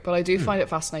going to break, but I do find it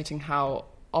fascinating how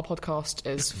our podcast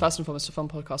is first and foremost a film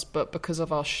podcast, but because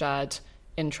of our shared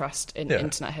interest in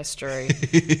internet history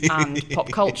and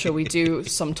pop culture, we do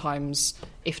sometimes,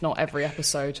 if not every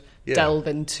episode, delve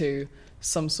into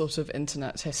some sort of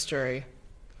internet history.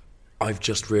 I've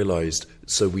just realised,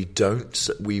 so we've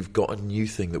got a new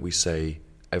thing that we say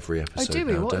every episode. Oh, do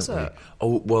we? What is it?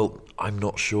 Oh, well, I'm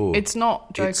not sure. It's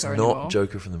not Joker anymore. It's not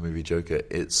Joker from the movie Joker.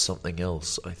 It's something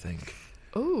else, I think.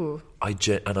 Ooh. I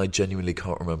genuinely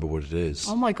can't remember what it is.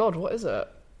 Oh my god, what is it?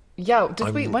 Yeah,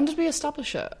 when did we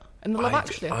establish it? In the Love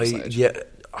Actually episode?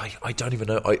 I don't even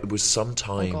know. It was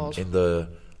sometime in the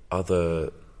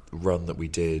other run that we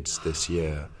did this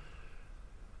year.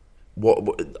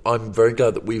 I'm very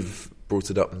glad that we've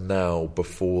brought it up now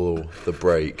before the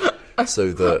break,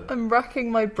 so that I'm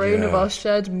racking my brain of our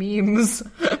shared memes.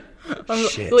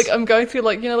 Shit. I'm going through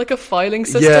like a filing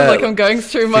system. Like I'm going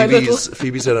through my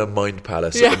Phoebe's in a mind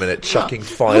palace at the minute, chucking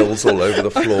files all over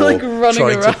the floor,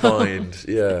 trying around. to find.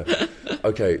 Yeah.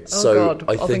 Okay. So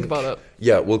I'll think about it.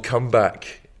 Yeah, we'll come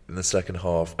back in the second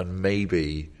half, and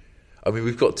maybe. I mean,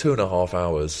 we've got 2.5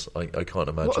 hours. I can't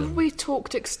imagine. What have we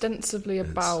talked extensively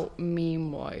about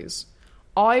meme-wise?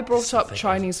 I brought up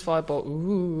Chinese Fireball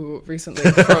recently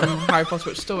from Harry Potter,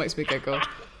 which still makes me giggle.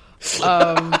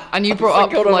 And you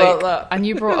brought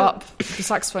up the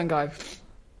saxophone guy,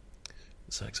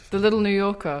 the little New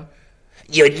Yorker.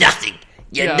 You're nothing.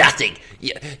 You're nothing.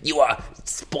 You are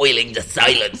spoiling the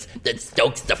silence that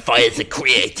stokes the fires of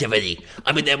creativity.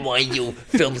 I'm an NYU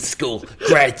film school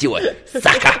graduate,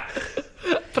 sucker.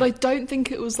 But I don't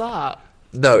think it was that.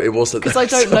 No, it wasn't. Because I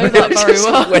don't know that very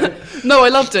well. No, I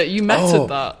loved it. You meted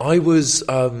that. I was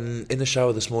in the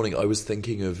shower this morning. I was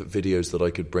thinking of videos that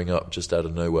I could bring up just out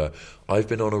of nowhere. I've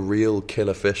been on a real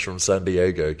Killer Fish from San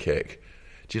Diego kick.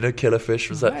 Do you know Killer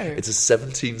Fish? It's a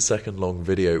 17-second long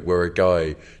video where a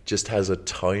guy just has a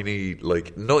tiny,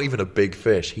 not even a big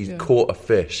fish. He's caught a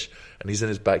fish and he's in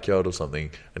his backyard or something,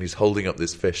 and he's holding up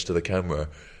this fish to the camera,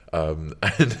 and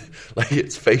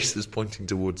its face is pointing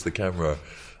towards the camera.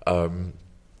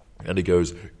 And he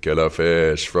goes, "Killer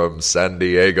fish from San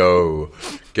Diego.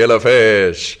 Killer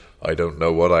fish. I don't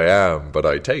know what I am, but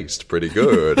I taste pretty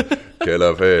good.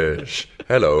 Killer fish.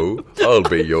 Hello, I'll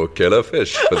be your killer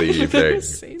fish for the evening.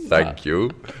 Thank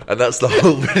you." And that's the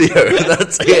whole video. And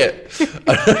that's it.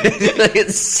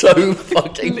 It's so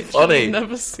fucking funny. I've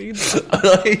never seen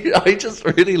that. I just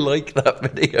really like that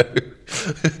video.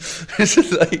 It's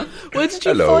just where did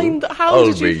you find that? How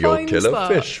did you find that? I'll be your killer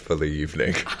fish for the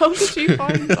evening. How did you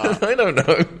find that? I don't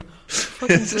know.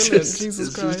 Fucking brilliant,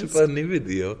 Jesus Christ. It's just a funny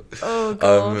video. Oh,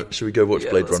 God. Should we go watch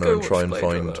Blade Runner and try and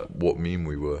find what meme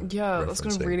we were Yeah, that's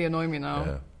going to really annoy me now.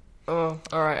 Yeah. Oh,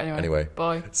 all right, anyway.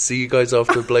 Bye. See you guys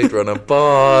after Blade Runner.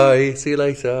 Bye. See you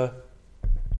later.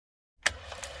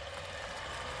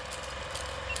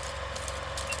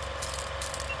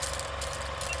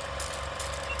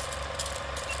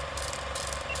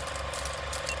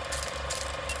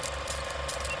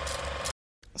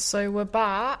 So we're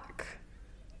back.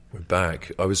 We're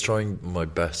back. I was trying my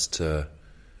best to...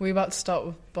 Were you about to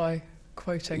start by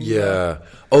quoting? Yeah.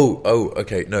 Oh,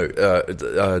 okay. No,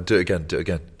 do it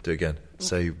again.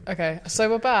 Say... Okay, so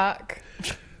we're back.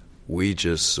 We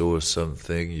just saw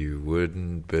something you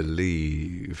wouldn't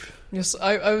believe. Yes,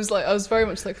 I was very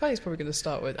much like, Faye's probably going to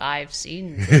start with, I've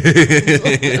seen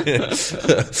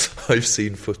I've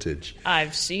seen footage.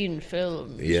 I've seen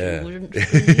films. Yeah. You wouldn't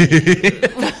believe.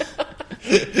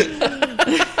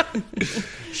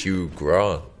 Hugh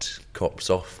Grant cops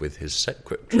off with his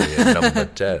secretary in number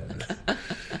 10.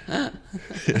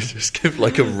 Just give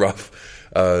a rough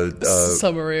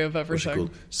summary of everything.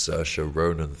 Saoirse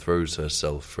Ronan throws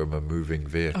herself from a moving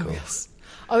vehicle. Oh, yes.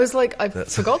 I was like, I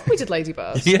forgot we did Lady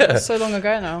Bird. Yeah. So long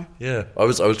ago now. Yeah. I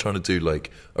was trying to do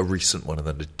a recent one and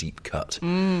then a deep cut.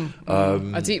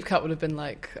 A deep cut would have been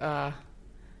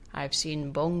I've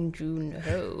seen Bong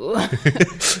Joon-ho.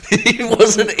 He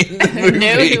wasn't in the movie.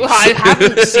 No, I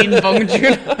haven't seen Bong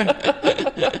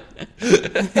Joon-ho.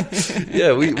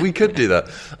 Yeah, we could do that.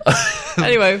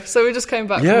 Anyway, so we just came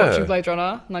back from watching Blade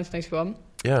Runner 1981.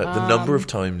 Yeah, the number of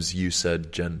times you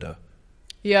said gender.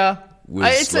 Yeah.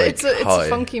 Was it's a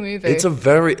funky movie.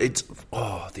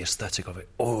 The aesthetic of it.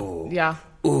 Oh. Yeah.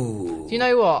 Ooh. Do you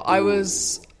know what?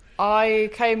 I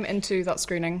came into that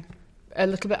screening a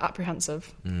little bit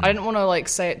apprehensive. I didn't want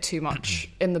to say it too much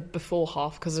in the before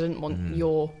half because I didn't want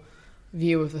your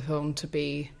view of the film to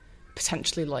be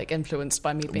potentially influenced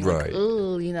by me being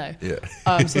oh, Yeah. So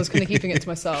I was kind of keeping it to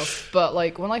myself. But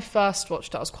when I first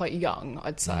watched it, I was quite young,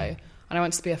 I'd say, and I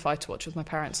went to the BFI to watch with my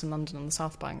parents in London on the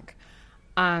South Bank,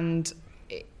 and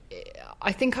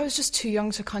I think I was just too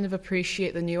young to kind of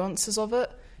appreciate the nuances of it.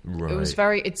 Right. It was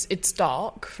it's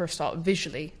dark for a start,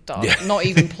 visually dark, not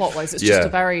even plot wise. It's just a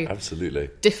very absolutely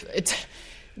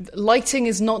lighting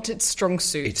is not its strong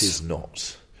suit. It is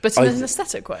not, but in an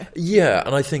aesthetic way. Yeah,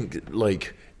 and I think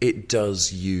it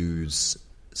does use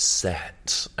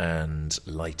set and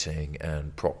lighting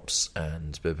and props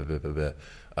and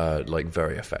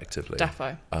very effectively.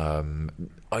 Defo.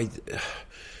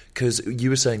 Because you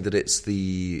were saying that it's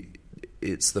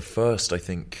the first, I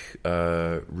think,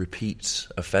 repeat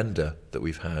offender that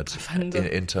we've had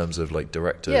in terms of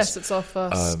directors. Yes, it's our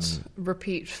first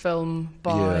repeat film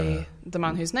by the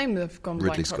man whose name we've gone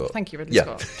Ridley blank. Scott. Thank you, Ridley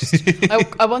Scott.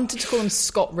 I wanted to call him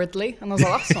Scott Ridley, and I was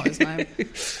like, that's not his name.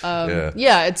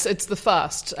 It's the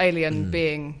first, Alien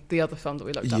being the other film that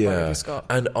we looked at by Ridley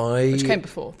Scott, which came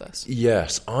before this.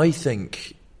 Yes, I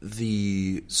think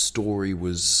the story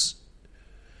was...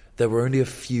 There were only a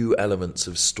few elements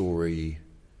of story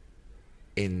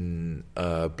in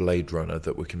Blade Runner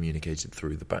that were communicated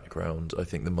through the background. I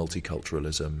think the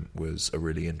multiculturalism was a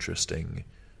really interesting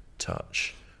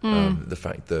touch. The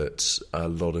fact that a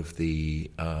lot of the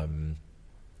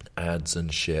ads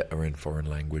and shit are in foreign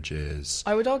languages.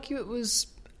 I would argue it was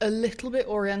a little bit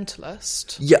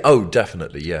Orientalist. Yeah, oh,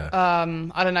 definitely, yeah.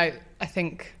 I don't know, I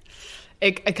think...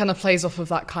 It kind of plays off of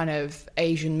that kind of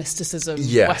Asian mysticism,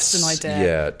 Western idea.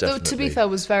 Yeah, definitely. Though, to be fair,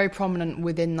 was very prominent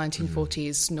within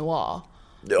 1940s noir.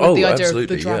 With the idea absolutely, of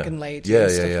the dragon lady and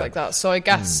stuff like that. So I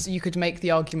guess you could make the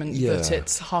argument that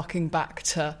it's harking back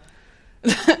to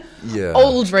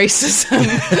old racism.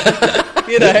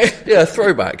 Yeah,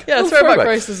 throwback. Yeah, throwback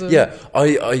racism.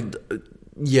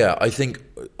 I think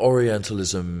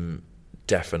Orientalism...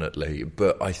 Definitely,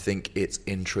 but I think it's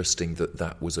interesting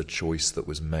that was a choice that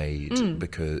was made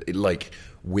because,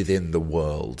 within the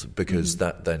world, because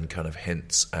that then kind of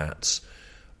hints at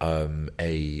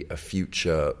a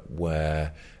future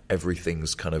where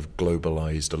everything's kind of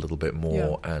globalized a little bit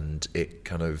more, and it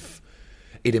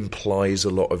implies a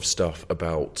lot of stuff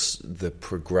about the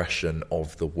progression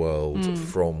of the world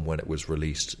from when it was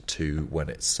released to when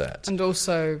it's set, and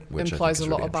also implies a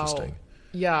lot about.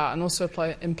 Yeah, and also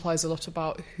implies a lot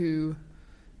about who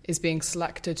is being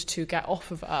selected to get off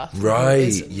of Earth.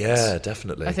 Right, yeah,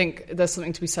 definitely. I think there's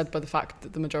something to be said by the fact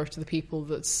that the majority of the people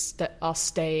that are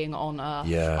staying on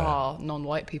Earth are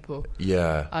non-white people.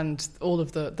 Yeah. And all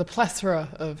of the plethora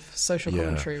of social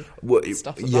commentary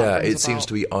stuff that it seems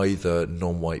to be either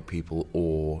non-white people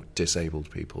or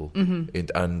disabled people,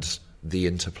 and the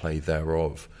interplay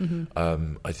thereof.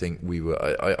 I think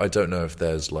I don't know if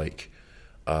there's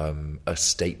a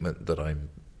statement that I'm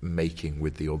making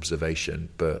with the observation,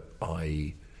 but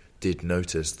I did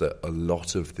notice that a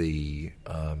lot of the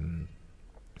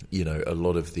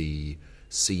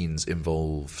scenes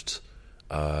involved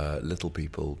little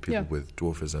people with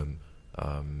dwarfism,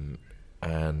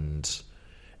 and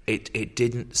it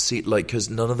didn't seem because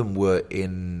none of them were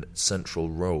in central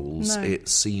roles. No. It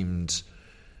seemed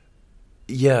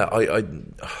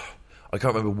I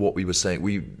can't remember what we were saying.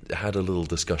 We had a little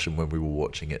discussion when we were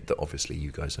watching it that obviously you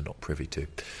guys are not privy to.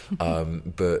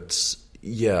 But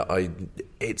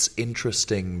it's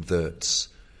interesting that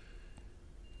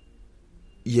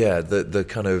the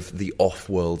kind of the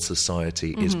off-world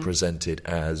society is presented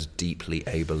as deeply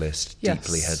ableist,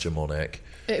 deeply hegemonic.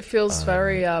 It feels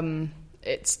very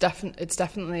it's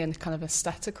definitely a kind of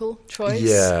aesthetical choice.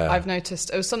 Yeah. I've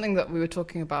noticed it was something that we were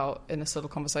talking about in a sort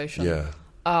of conversation. Yeah.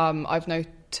 I've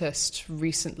noticed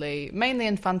recently, mainly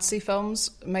in fantasy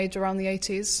films made around the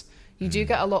 80s, you do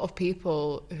get a lot of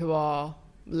people who are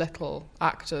little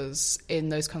actors in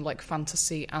those kind of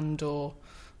fantasy and or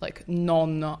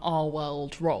non-our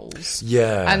world roles.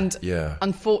 Yeah. And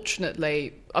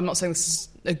unfortunately, I'm not saying this is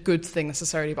a good thing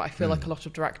necessarily, but I feel like a lot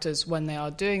of directors, when they are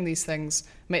doing these things,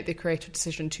 make the creative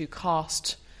decision to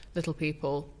cast little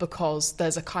people because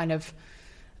there's a kind of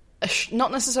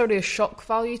not necessarily a shock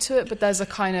value to it, but there's a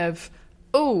kind of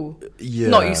not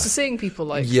used to seeing people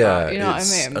like that. You know what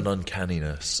I mean? An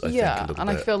uncanniness. I think, a little bit.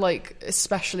 I feel like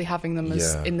especially having them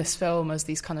as in this film as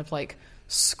these kind of like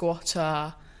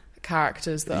squatter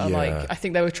characters that are like, I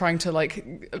think they were trying to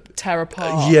like tear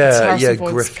apart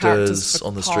grifters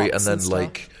on the street, and then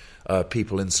like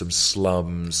people in some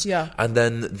slums, and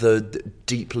then the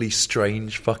deeply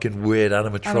strange fucking weird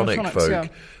animatronic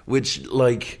folk, which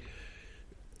like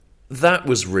that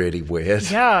was really weird.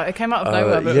 Yeah, it came out of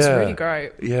nowhere, but it was really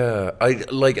great. Yeah, I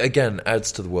like, again,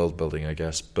 adds to the world building, I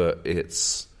guess, but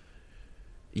it's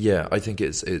I think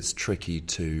it's tricky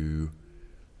to.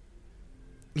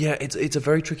 Yeah, it's a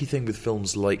very tricky thing with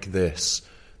films like this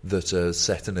that are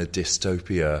set in a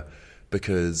dystopia,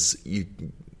 because you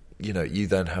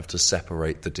then have to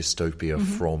separate the dystopia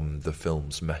from the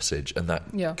film's message, and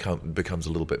that becomes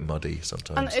a little bit muddy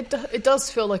sometimes. And it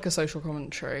does feel like a social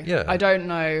commentary. Yeah, I don't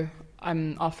know.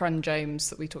 Our friend James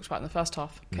that we talked about in the first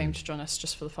half came to join us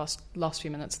just for the last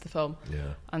few minutes of the film,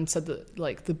 and said that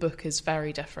like the book is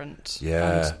very different.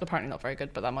 Yeah, and apparently not very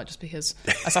good, but that might just be his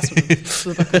assessment of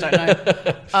the book. I don't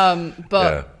know.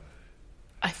 But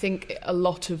I think a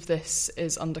lot of this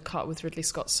is undercut with Ridley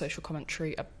Scott's social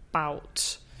commentary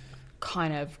about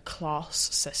kind of class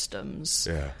systems.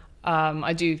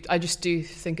 I just do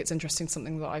think it's interesting,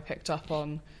 something that I picked up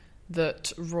on,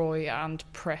 that Roy and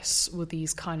Pris were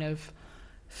these kind of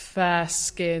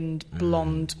fair-skinned,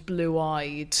 blonde,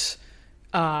 blue-eyed,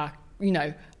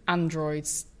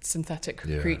 androids, synthetic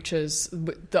creatures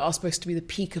that are supposed to be the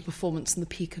peak of performance and the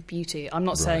peak of beauty. I'm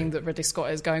not saying that Ridley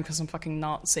Scott is going for some fucking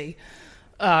Nazi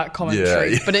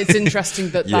commentary, but it's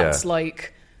interesting that that's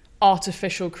like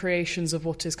artificial creations of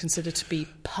what is considered to be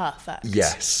perfect.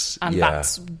 Yes. And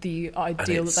that's the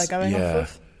ideal that they're going off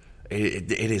of.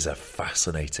 It is a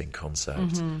fascinating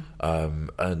concept.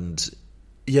 And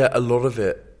a lot of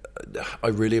it, I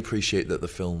really appreciate that the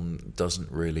film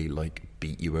doesn't really like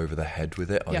beat you over the head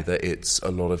with it either. A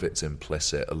lot of it's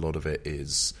implicit, a lot of it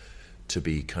is to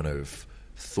be kind of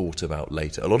thought about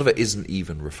later. A lot of it isn't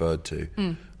even referred to.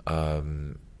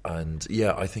 And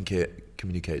I think it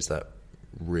communicates that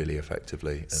really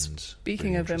effectively. And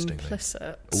speaking of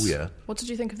implicit, what did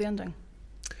you think of the ending?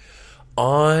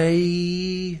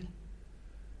 I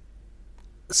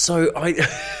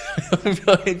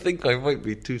think I might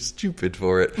be too stupid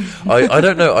for it. I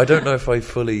don't know. I don't know if I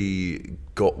fully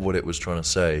got what it was trying to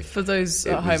say. For those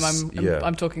at home,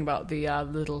 I'm talking about the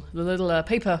little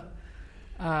paper.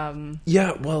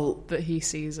 That he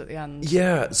sees at the end.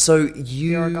 Yeah. So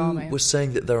you were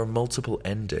saying that there are multiple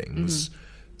endings.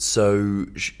 So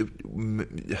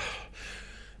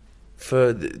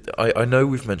I know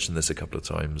we've mentioned this a couple of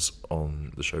times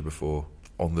on the show before.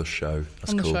 On the show.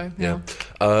 That's cool. Show, yeah.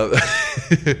 I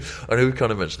know we've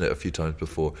kind of mentioned it a few times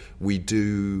before. We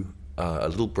do a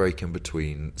little break in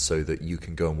between so that you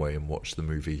can go away and watch the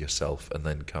movie yourself and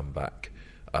then come back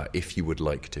if you would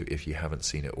like to, if you haven't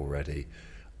seen it already.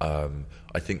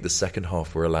 I think the second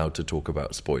half we're allowed to talk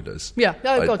about spoilers. Yeah,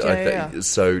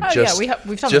 So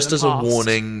we've done just as a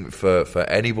warning for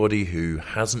anybody who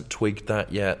hasn't twigged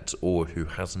that yet, or who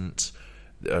hasn't,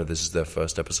 this is their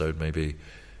first episode maybe,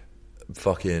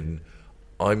 fucking,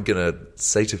 I'm gonna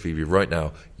say to Phoebe right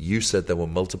now, you said there were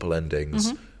multiple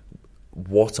endings.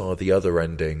 What are the other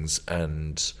endings,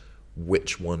 and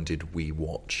which one did we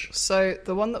watch? So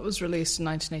the one that was released in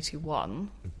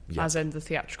 1981, as in the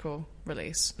theatrical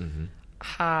release,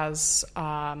 has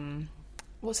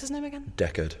what's his name again?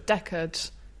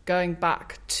 Deckard going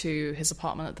back to his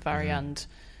apartment at the very end,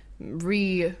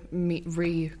 rekindling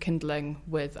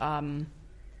with oh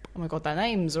my god, their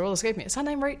names are all escaping me. Is her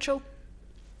name Rachel?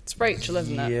 It's Rachel,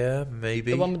 isn't it? Yeah,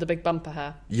 maybe. The one with the big bumper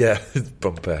hair. Yeah,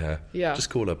 bumper hair. Yeah.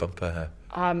 Just call her bumper hair.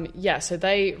 So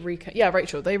they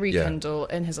Rachel, they rekindle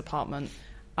in his apartment,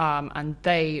 and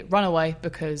they run away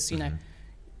because, you know,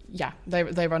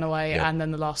 they run away, and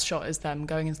then the last shot is them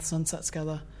going into the sunset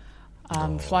together,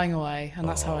 flying away, and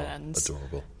that's how it ends.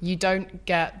 Adorable. You don't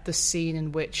get the scene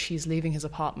in which he's leaving his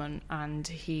apartment and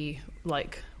he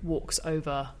like walks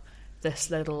over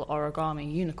this little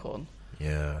origami unicorn.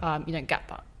 Yeah. You don't get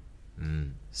that.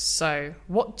 So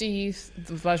what do you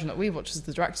the version that we watched is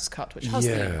the director's cut, which has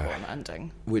the unicorn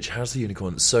ending, which has the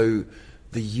unicorn. So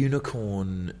the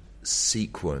unicorn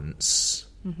sequence,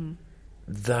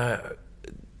 that,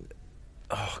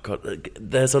 oh god,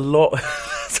 there's a lot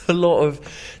of,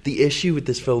 the issue with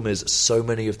this film is so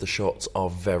many of the shots are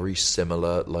very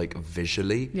similar, like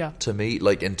visually, to me,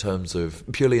 like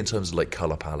purely in terms of like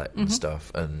color palette and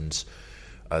stuff, and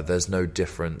there's no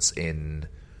difference in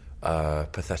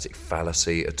pathetic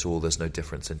fallacy at all. There's no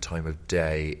difference in time of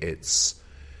day. It's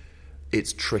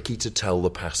it's tricky to tell the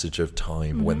passage of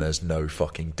time when there's no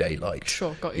fucking daylight.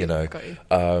 Sure, got you. You know, got you.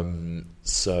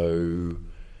 So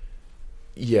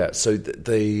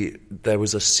there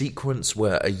was a sequence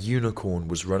where a unicorn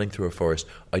was running through a forest.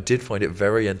 I did find it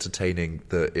very entertaining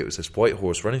that it was this white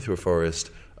horse running through a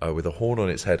forest with a horn on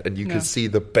its head, and you could see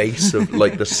the base of,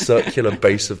 like, the circular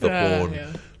base of the horn,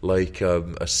 like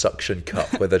a suction cup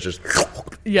where they're just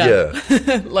like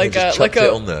it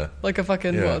on there, like a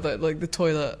fucking like the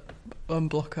toilet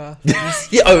unblocker.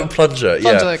 Plunger.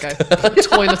 Okay.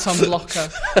 Toilet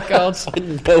unblocker. God, I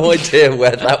had no idea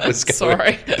where that was going.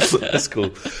 Sorry. That's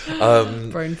cool.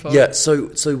 Brain fog. Yeah.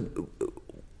 So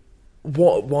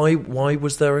what? Why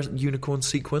was there a unicorn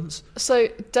sequence? So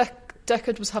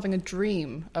Deckard was having a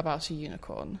dream about a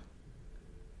unicorn.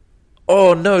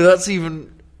 Oh no, that's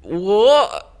even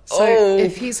what? So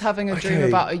if he's having a dream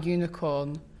about a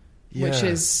unicorn, which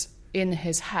is in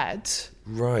his head,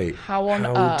 right? How on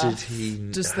earth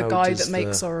does the guy that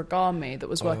makes origami that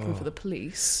was working for the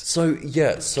police? Give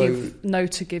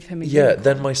him a unicorn?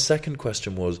 Then my second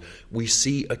question was: we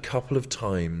see a couple of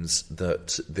times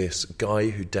that this guy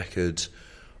who Deckard,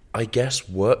 I guess,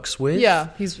 works with. Yeah,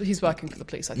 he's working for the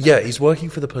police, I think. Yeah, he's working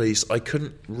for the police. I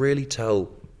couldn't really tell,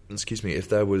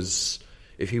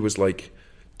 if he was like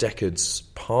Deckard's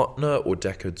partner or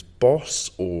Deckard's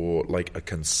boss or like a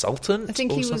consultant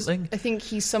something. I think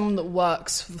he's someone that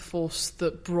works for the force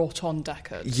that brought on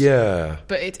Deckard. Yeah.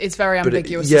 But it's very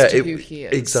ambiguous as to who he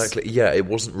is. Exactly. Yeah, it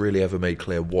wasn't really ever made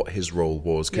clear what his role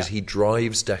was, because he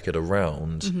drives Deckard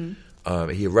around.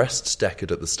 He arrests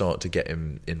Deckard at the start to get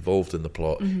him involved in the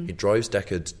plot. He drives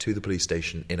Deckard to the police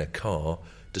station in a car,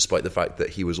 despite the fact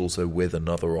that he was also with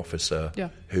another officer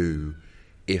who,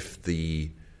 if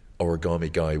the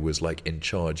origami guy was like in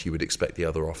charge, you would expect the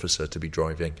other officer to be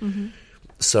driving.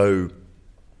 So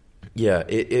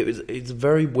it's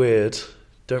very weird.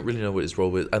 Don't really know what his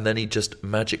role is. And then he just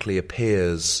magically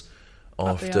appears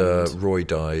after Roy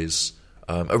dies.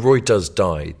 Roy does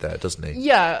die there, doesn't he?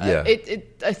 Yeah.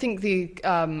 I think the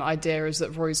idea is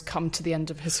that Roy's come to the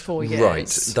end of his 4 years. Right,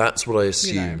 that's what I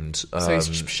assumed. So he's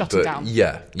shut it down.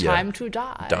 Yeah. Time to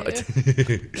die.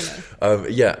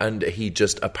 And he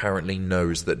just apparently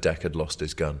knows that Deckard lost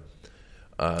his gun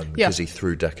because he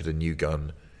threw Deckard a new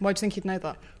gun. Why do you think he'd know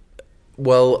that?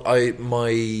 Well, my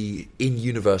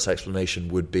in-universe explanation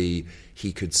would be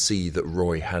he could see that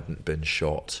Roy hadn't been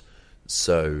shot.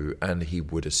 So, and he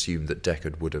would assume that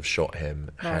Deckard would have shot him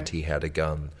had he had a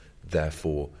gun.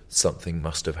 Therefore, something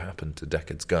must have happened to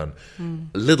Deckard's gun.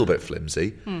 A little bit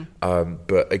flimsy,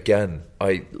 but again,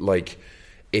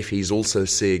 if he's also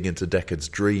seeing into Deckard's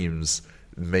dreams,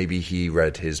 maybe he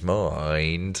read his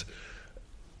mind.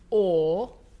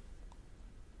 Or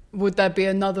would there be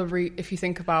another if you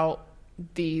think about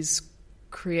these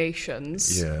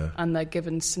creations and they're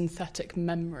given synthetic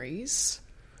memories?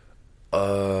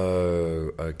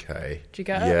 Oh, okay. Do you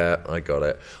get it? Yeah, I got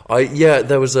it.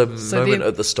 There was a moment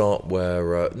at the start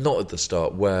where, not at the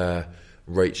start, where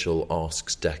Rachel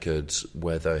asks Deckard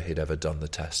whether he'd ever done the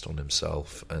test on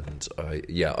himself, and I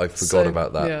forgot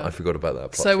about that. I forgot about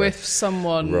that plot. So if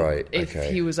someone, if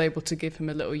he was able to give him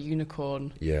a little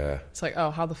unicorn, it's like,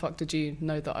 oh, how the fuck did you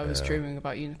know that I was dreaming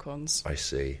about unicorns? I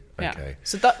see. Okay.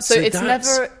 So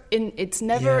it's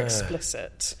never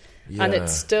explicit. Yeah. And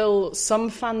it's still, some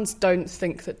fans don't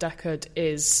think that Deckard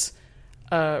is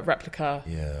a replica.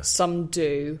 Yeah. Some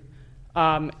do.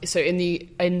 So in the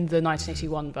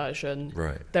 1981 version,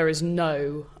 there is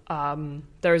no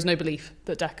belief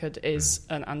that Deckard is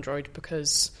an android,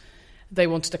 because they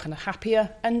wanted a kind of happier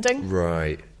ending.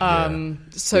 Right.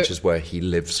 Which is where he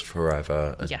lives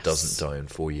forever and doesn't die in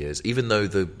 4 years, even though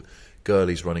the girl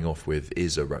he's running off with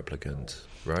is a replicant.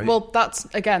 Right. Well, that's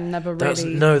again never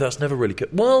really. That's never really.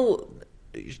 Well,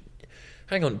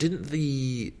 hang on. Didn't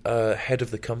the head of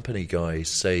the company guy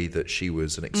say that she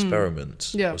was an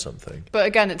experiment or something? But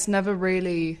again, it's never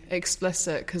really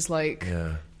explicit, because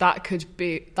that could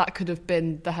have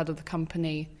been the head of the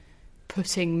company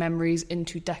putting memories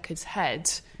into Deckard's head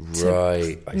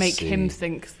to make him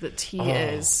think that he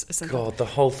is. God, the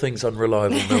whole thing's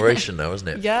unreliable narration now, isn't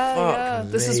it?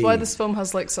 This is why this film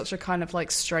has like such a kind of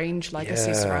like strange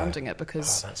legacy surrounding it,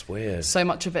 because that's weird. So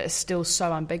much of it is still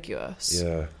so ambiguous.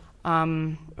 Yeah.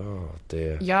 Oh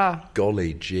dear. Yeah.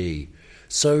 Golly gee.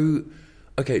 So,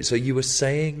 okay, so you were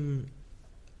saying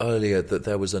earlier that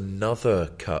there was another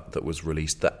cut that was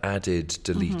released that added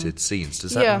deleted scenes.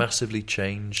 Does that massively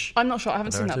change? I'm not sure. I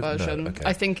haven't seen that version. No, okay.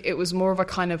 I think it was more of a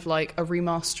kind of like a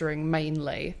remastering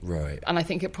mainly. Right. And I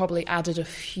think it probably added a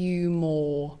few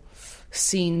more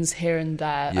scenes here and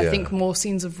there. Yeah. I think more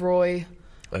scenes of Roy.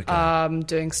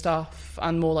 doing stuff,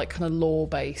 and more like kind of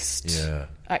law-based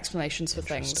explanations for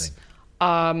things.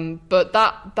 But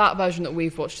that version that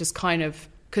we've watched is kind of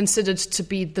considered to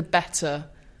be the better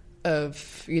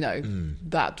of,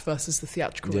 that versus the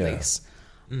theatrical release.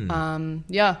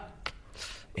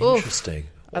 Interesting.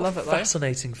 I love it, though.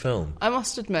 Fascinating film. I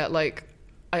must admit, like,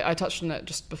 I touched on it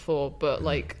just before, but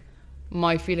like,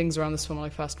 my feelings around this film when I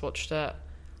first watched it,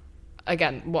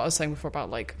 again, what I was saying before about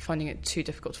like finding it too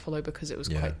difficult to follow because it was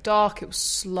quite dark, it was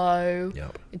slow.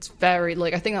 It's very,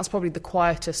 like, I think that's probably the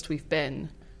quietest we've been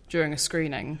during a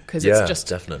screening, because it's just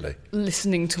definitely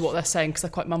listening to what they're saying, because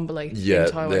they're quite mumbly the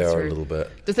entire way they through. are a little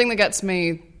bit. The thing that gets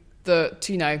me, that,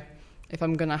 if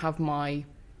I'm going to have my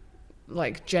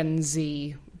like Gen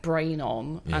Z brain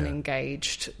on and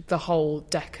engaged, the whole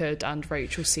Deckard and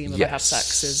Rachel scene where they have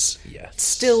sex is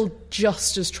still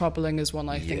just as troubling as one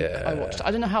I think I watched.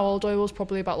 I don't know how old I was,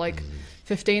 probably about like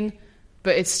 15,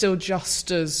 but it's still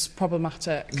just as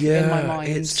problematic in my mind.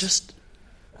 It's just,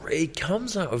 it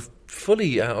comes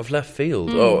fully out of left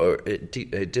field.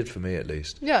 It did for me, at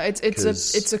least. Yeah,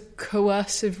 it's a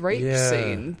coercive rape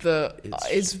scene that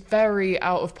is very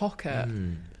out of pocket.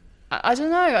 I don't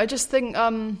know, I just think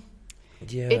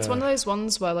it's one of those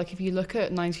ones where, like, if you look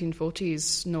at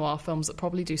 1940s noir films that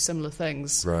probably do similar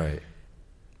things, right,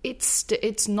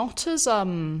 it's not as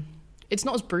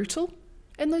brutal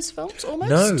in those films,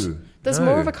 almost. There's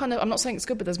more of a kind of, I'm not saying it's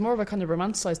good, but there's more of a kind of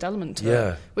romanticized element to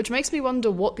it, which makes me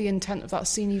wonder what the intent of that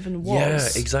scene even was.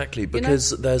 Yeah, exactly,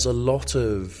 because there's a lot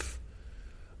of,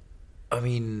 I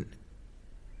mean,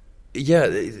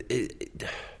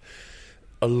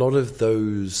 a lot of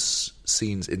those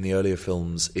scenes in the earlier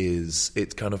films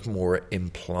it's kind of more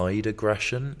implied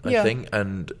aggression, I think,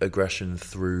 and aggression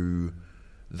through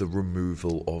the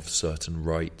removal of certain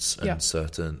rights and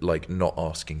certain, like, not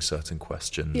asking certain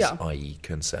questions, i.e.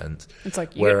 consent. It's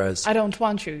like, whereas I don't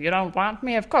want you don't want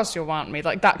me, of course you want me,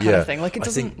 like that kind of thing. Like, it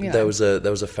doesn't. I think there was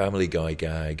a Family Guy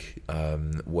gag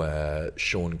where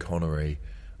Sean Connery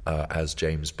as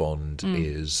James Bond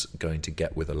is going to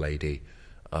get with a lady,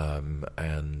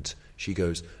 and she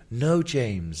goes, "No,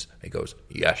 James." He goes,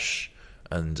 "Yes,"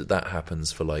 and that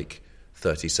happens for like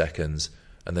 30 seconds,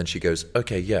 and then she goes,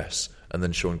 "Okay, yes," and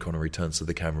then Sean Connery turns to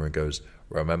the camera and goes,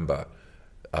 "Remember,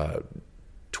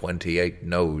 28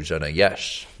 no's and a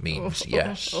yes means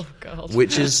yes," God.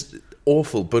 Which is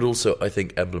awful, but also I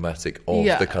think emblematic of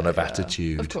the kind of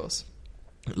attitude. Of course.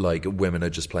 Like, women are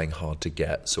just playing hard to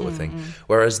get sort of thing.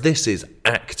 Whereas this is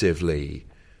actively,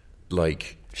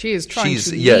 like, she is trying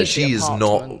to she is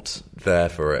not there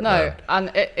for it. No,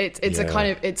 and it's a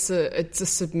kind of, it's a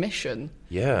submission.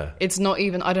 Yeah. It's not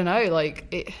even, I don't know,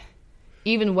 like,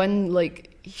 even when,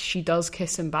 like, she does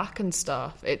kiss him back and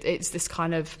stuff, it's this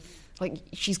kind of, like,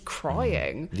 she's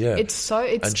crying. Yeah. It's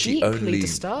deeply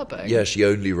disturbing. Yeah, she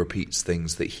only repeats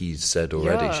things that he's said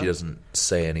already. Yeah. She doesn't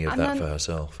say any of that for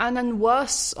herself. And then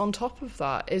worse on top of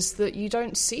that is that you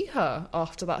don't see her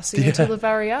after that scene until the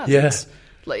very end. Yeah.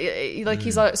 Like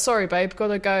he's like, "Sorry, babe,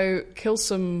 gotta go kill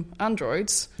some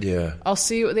androids. Yeah. I'll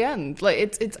see you at the end." Like,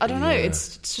 it's I don't know,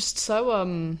 it's just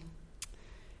so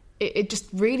it just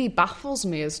really baffles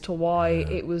me as to why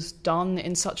it was done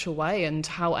in such a way, and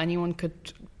how anyone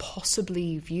could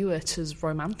possibly view it as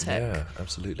romantic. Yeah,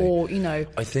 absolutely. Or,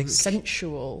 I think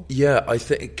sensual. Yeah, I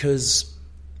think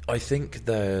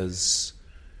there's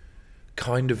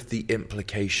kind of the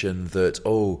implication that,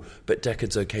 but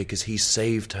Deckard's okay because he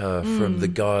saved her from the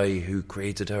guy who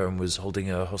created her and was holding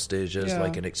her hostage as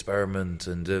like an experiment,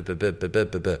 and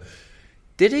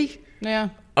did he? Yeah.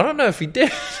 I don't know if he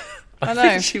did. I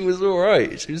think she was all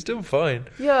right. She was doing fine.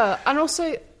 Yeah, and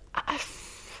also, I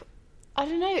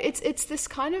don't know. It's this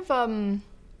kind of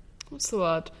what's the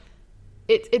word?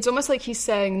 It's almost like he's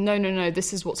saying, no,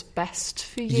 this is what's best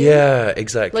for you. Yeah,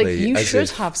 exactly. Like, you should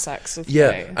have sex with me.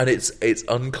 Yeah, and it's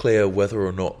unclear whether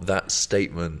or not that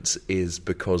statement is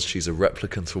because she's a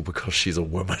replicant or because she's a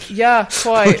woman. Yeah,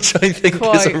 quite. Which I think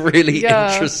is a really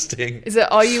interesting. Is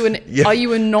it? Are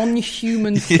you a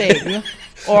non-human thing?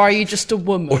 Or are you just a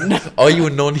woman? Are you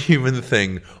a non-human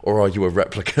thing, or are you a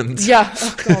replicant? Yeah.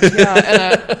 Oh God.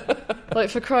 Yeah. Like,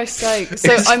 for Christ's sake.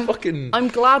 So I'm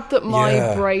glad that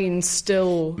my brain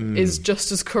still is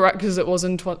just as correct as it was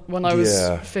when I was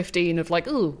 15. Of like,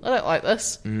 ooh, I don't like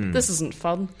this. This isn't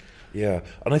fun. Yeah,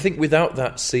 and I think without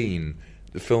that scene,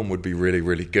 the film would be really,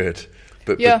 really good.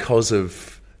 But because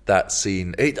of that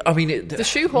scene, the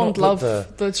shoehorned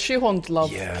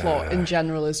love plot in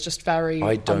general is just very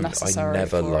unnecessary. I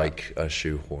never like a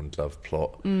shoehorned love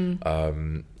plot,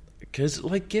 because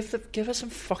like give her some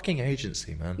fucking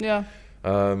agency, man. Yeah.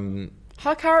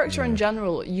 Her character in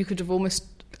general, you could have almost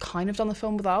kind of done the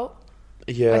film without.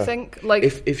 Yeah, I think like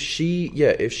if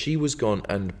she was gone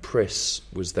and Pris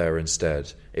was there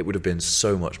instead, it would have been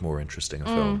so much more interesting a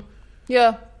film.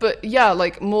 Yeah, but yeah,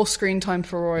 like more screen time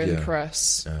for Roy and Yeah.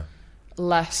 Pris, Yeah.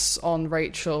 less on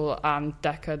Rachel and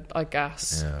Deckard, I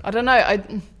guess. Yeah. I don't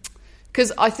know,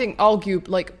 because I think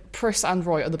like Pris and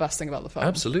Roy are the best thing about the film.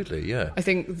 Absolutely, yeah. I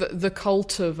think the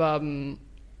cult of Rutger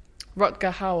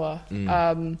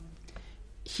Hauer.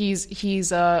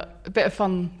 He's a bit of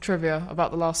fun trivia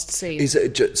about the last scene. Is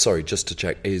it sorry, just to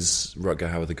check, is Rutger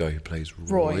Hauer the guy who plays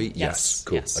Roy? Yes.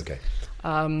 Cool. Yes. Okay.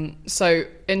 So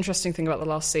interesting thing about the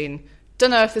last scene.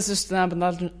 Don't know if this is just an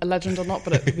urban legend or not,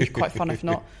 but it would be quite fun if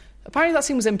not. Apparently that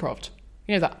scene was improv.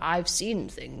 You know that I've seen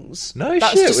things. No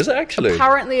That's shit, just, was it actually?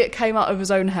 Apparently it came out of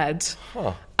his own head,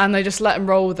 Huh. and they just let him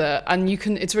roll with it. And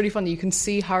it's really funny. You can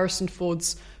see Harrison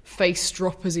Ford's face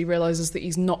drop as he realises that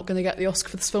he's not going to get the Oscar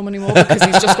for this film anymore because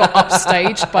he's just got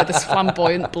upstaged by this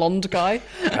flamboyant blonde guy.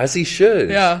 As he should.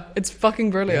 Yeah, it's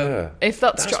fucking brilliant. Yeah. If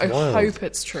that's true, wild. I hope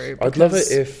it's true. I'd love it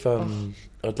because- if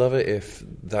I'd love it if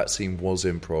that scene was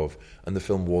improv and the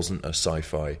film wasn't a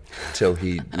sci-fi till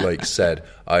he like said,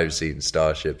 "I've seen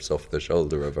starships off the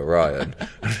shoulder of Orion."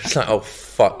 And it's like, oh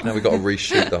fuck! Now we got to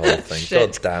reshoot the whole thing.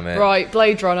 Shit. God damn it! Right,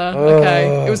 Blade Runner.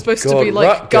 Okay, it was supposed to be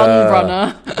like Rutger. Gun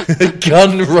Runner.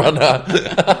 Gun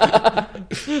Runner.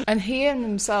 And he and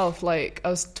himself, like I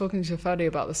was talking to Ferdy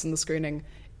about this in the screening.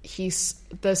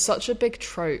 There's such a big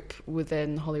trope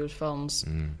within Hollywood films.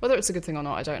 Whether it's a good thing or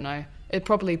not, I don't know. It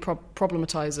probably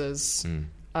problematizes,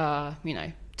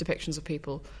 depictions of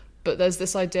people. But there's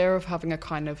this idea of having a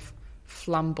kind of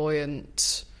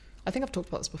flamboyant. I think I've talked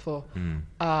about this before.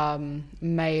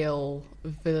 Male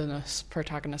villainous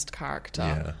protagonist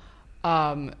character,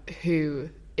 who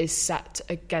is set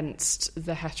against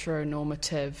the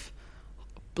heteronormative,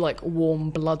 like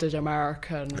warm-blooded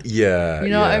American. Yeah, you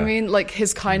know what I mean? Like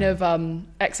his kind of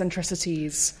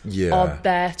eccentricities are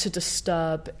there to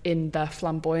disturb in their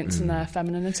flamboyance and their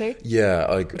femininity.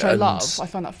 Yeah, which I love. I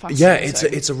find that fascinating. Yeah,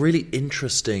 it's a really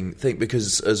interesting thing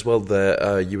because as well,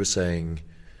 there you were saying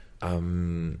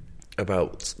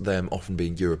about them often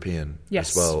being European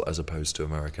as well as opposed to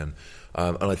American,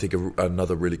 and I think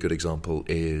another really good example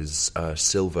is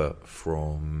Silver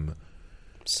from.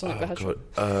 Sonic the Hedgehog.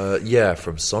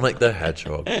 From Sonic the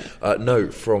Hedgehog.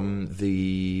 No, from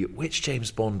which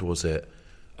James Bond was it?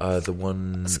 The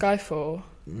one Skyfall.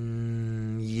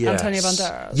 Yes. Antonio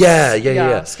Banderas. Yeah.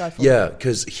 Skyfall. Yeah,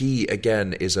 because he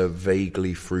again is a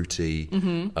vaguely fruity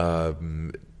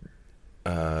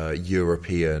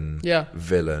European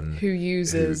villain who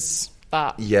uses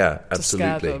that to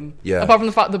scare them. Yeah. Apart from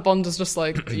the fact that Bond is just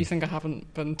like, you think I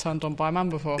haven't been turned on by a man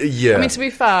before? Yeah. I mean, to be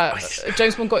fair,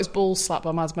 James Bond got his balls slapped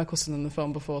by Mads Mikkelsen in the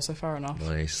film before, so fair enough.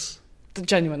 Nice.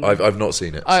 Genuinely. I've not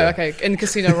seen it. Oh, so. okay. In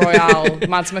Casino Royale,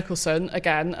 Mads Mikkelsen,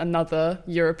 again, another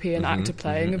European actor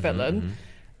playing a villain.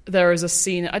 There is a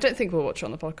scene, I don't think we'll watch it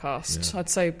on the podcast. I'd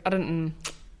say, well,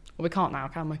 we can't now,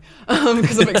 can we?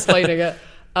 Because I'm explaining it.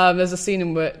 There's a scene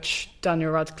in which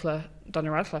Daniel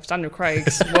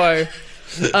Craig's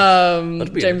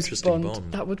James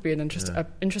Bond. That would be an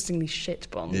interestingly shit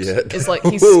Bond. Yeah. It's like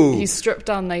he's stripped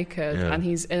down naked and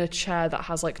he's in a chair that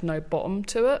has like no bottom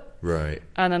to it. Right.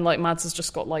 And then like Mads has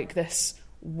just got like this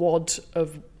wad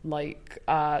of like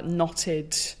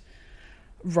knotted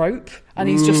rope and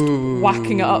he's just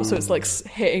whacking it up so it's like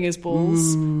hitting his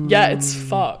balls. Yeah, it's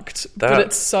fucked. But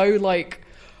it's so like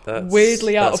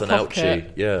weirdly out of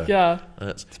pocket. Ouchie. Yeah.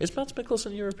 Yeah. Is Mads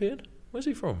Mikkelsen European? Where's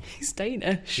he from? He's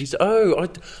Danish.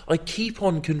 I keep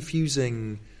on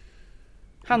confusing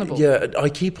Hannibal. Yeah, I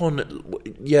keep on.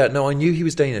 Yeah, no, I knew he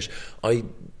was Danish. I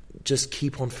just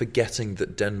keep on forgetting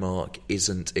that Denmark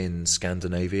isn't in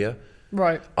Scandinavia.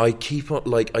 Right. I keep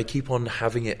on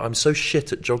having it. I'm so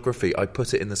shit at geography. I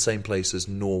put it in the same place as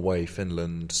Norway,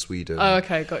 Finland, Sweden. Oh,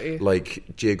 okay, got you.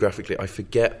 Like geographically, I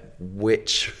forget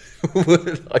which.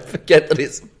 I forget that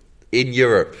it's in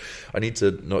Europe. I need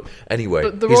to not. Anyway,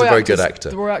 he's a very good actor.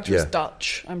 The Roy actor is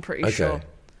Dutch, I'm pretty sure.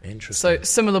 Interesting. So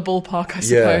similar ballpark, I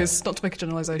suppose. Not to make a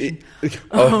generalisation.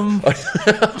 I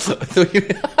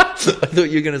thought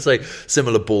you were going to say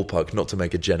similar ballpark, not to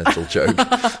make a genital joke.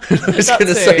 I was going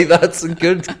to say that's a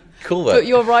good call. But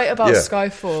you're right about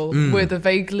Skyfall with a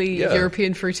vaguely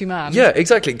European fruity man. Yeah,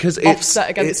 exactly. Because offset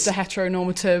against the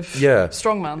heteronormative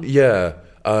strongman. Yeah.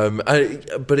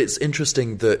 But it's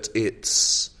interesting that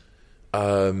it's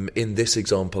in this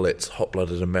example it's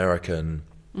hot-blooded American.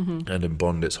 Mm-hmm. And in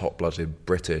Bond, it's hot-blooded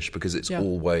British because it's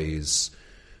always,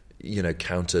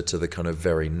 counter to the kind of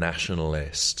very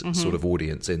nationalist sort of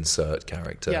audience insert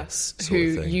character. Yes, who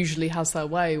usually has their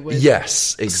way with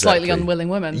exactly. slightly unwilling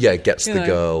women. Yeah, gets the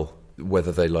girl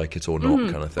whether they like it or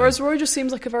not, kind of thing. Whereas Roy just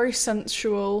seems like a very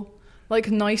sensual, like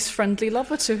nice, friendly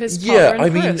lover to his partner.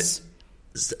 Chris.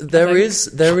 There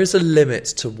is a limit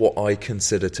to what I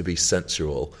consider to be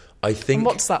sensual. I think. And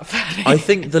what's that, Ferdy? I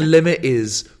think the limit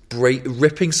is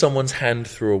ripping someone's hand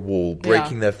through a wall,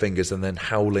 breaking their fingers, and then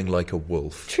howling like a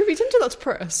wolf. True, he didn't do that to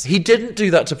Pris. He didn't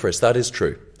do that to Pris. That is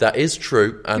true. That is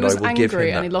true, and he was I will angry give him that.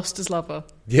 And he lost his lover.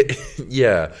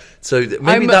 Yeah. So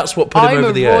maybe that's what put him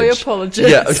over the edge. I'm a Roy apologist.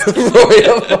 Yeah,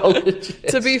 Roy apologist.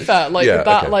 To be fair,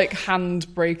 like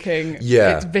hand breaking,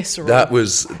 it's visceral. That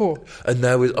was, and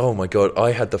there was, oh my god,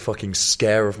 I had the fucking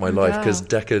scare of my life because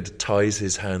Deckard ties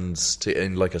his hands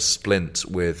in like a splint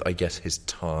with, I guess, his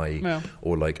tie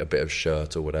or like a bit of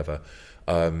shirt or whatever.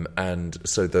 And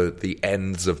so the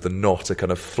ends of the knot are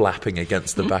kind of flapping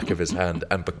against the back of his hand,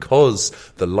 and because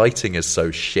the lighting is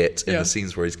so shit in the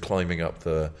scenes where he's climbing up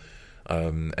the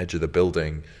edge of the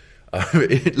building,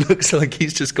 it looks like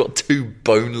he's just got two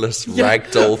boneless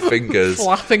ragdoll fingers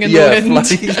flapping in the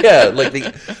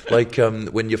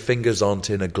wind. When your fingers aren't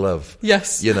in a glove.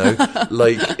 Yes, you know,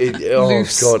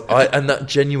 Loose. God, and that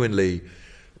genuinely.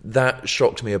 That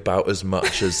shocked me about as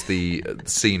much as the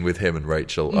scene with him and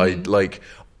Rachel. I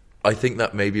think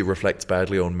that maybe reflects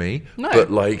badly on me, but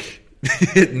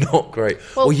not great.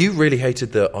 Well, you really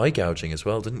hated the eye gouging as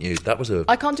well, didn't you? That was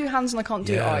I can't do hands and I can't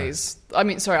do eyes. I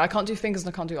can't do fingers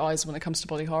and I can't do eyes when it comes to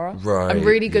body horror. Right. I'm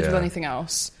really good with anything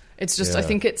else. It's just I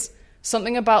think it's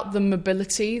something about the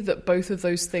mobility that both of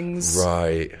those things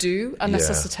do and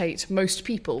necessitate most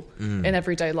people in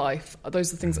everyday life.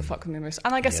 Those are the things that fuck with me most.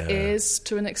 And I guess ears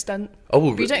to an extent.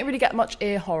 But you don't really get much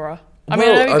ear horror.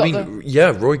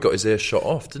 Roy got his ear shot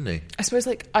off, didn't he? I suppose,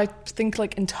 I think,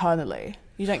 internally,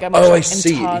 you don't get much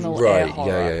internal ear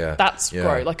horror. Yeah. That's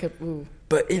great.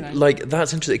 But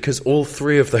that's interesting because all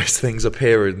three of those things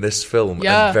appear in this film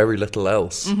and very little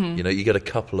else. Mm-hmm. You know, you get a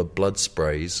couple of blood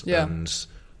sprays and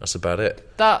that's about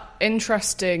it. That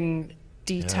interesting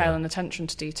detail and attention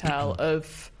to detail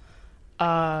of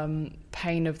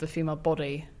pain of the female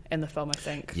body in the film, I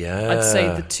think. Yeah. I'd say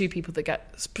the two people that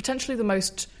get potentially the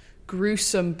most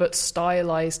gruesome but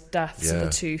stylized deaths are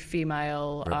the two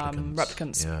female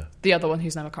replicants. Yeah. The other one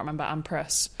whose name I can't remember, and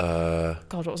Pris. God,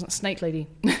 what wasn't it? Snake Lady.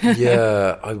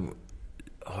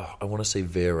 I want to say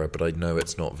Vera, but I know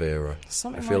it's not Vera.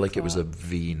 I feel like it was a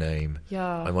V name. Yeah.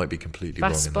 I might be completely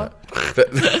wrong in that.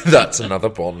 But that's another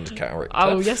Bond character.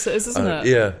 Oh, yes, it is, isn't it?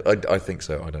 Yeah, I think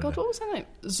so. I don't know. God, what was her name?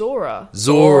 Zora.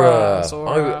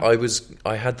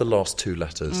 I had the last two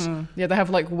letters. Yeah, they have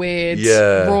weird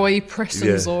Roy, Pris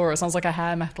and Zora. Sounds like a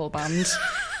hair metal band.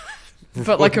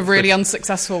 But a really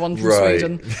unsuccessful one from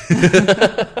Sweden.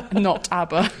 Not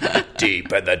ABBA.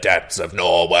 Deep in the depths of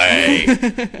Norway,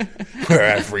 where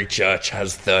every church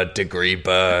has third-degree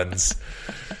burns.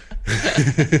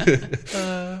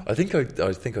 I think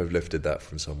I've lifted that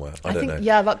from somewhere. I don't know.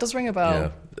 Yeah, that does ring a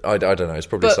bell. Yeah, I don't know. It's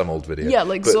probably some old video. Yeah,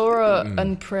 Zora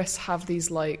and Pris have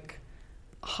these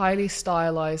highly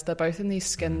stylized. They're both in these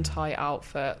skin tight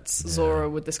outfits. Yeah. Zora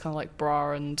with this kind of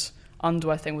bra and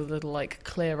underwear thing with a little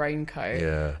clear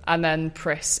raincoat, and then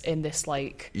Pris in this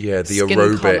the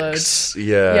aerobics,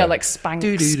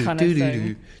 Spanx kind of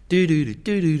thing.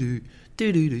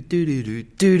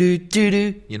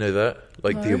 You know that the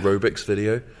aerobics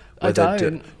video. I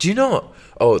don't. Do you not?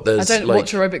 Oh, there's I don't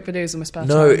watch aerobic videos in my spare time.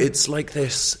 No, it's like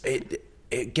this.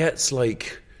 It gets I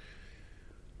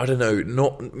don't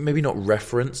know, maybe not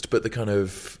referenced, but the kind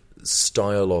of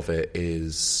style of it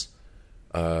is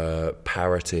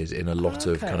parroted in a lot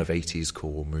of kind of 80s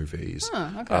core movies.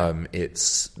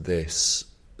 It's this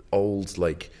old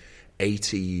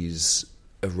 80s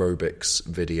aerobics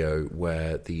video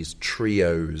where these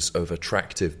trios of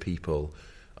attractive people,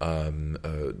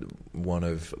 one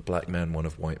of black men, one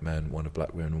of white men, one of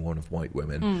black women, one of white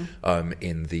women,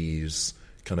 in these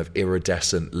kind of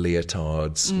iridescent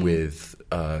leotards with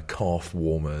calf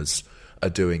warmers, are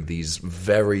doing these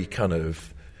very kind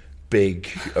of big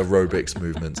aerobics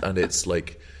movements, and it's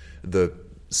the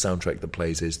soundtrack that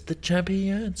plays is the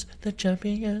champions.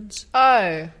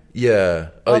 Oh yeah,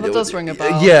 that does ring a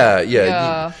bell.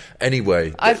 Yeah.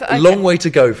 Anyway, long way to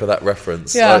go for that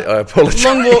reference. I apologize.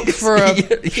 Long walk for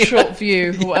a short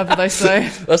view, or whatever they say.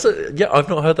 I've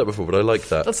not heard that before, but I like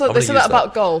that. They say that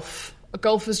about golf.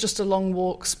 Golf is just a long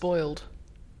walk spoiled.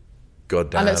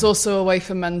 God damn. And it's also a way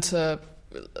for men to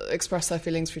express their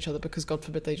feelings for each other, because God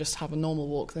forbid they just have a normal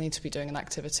walk. They need to be doing an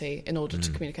activity in order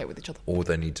to communicate with each other. Or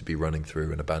they need to be running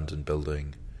through an abandoned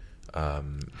building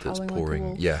that's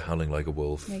pouring, howling like a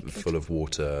wolf, naked. Full of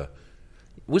water.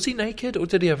 Was he naked, or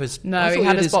did he have his... No, he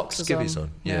had his boxers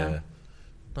on. Yeah.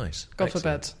 Nice. God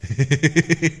Excellent.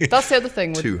 forbid. That's the other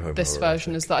thing with this homoerotic.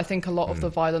 version, is that I think a lot of the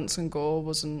violence and gore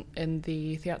wasn't in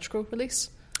the theatrical release.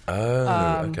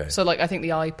 Oh, okay. So, like, I think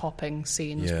the eye-popping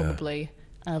scene was Yeah. probably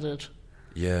added.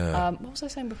 Yeah. What was I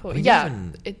saying before? I mean, Yeah,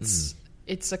 even-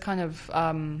 it's a kind of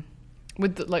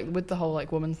with the whole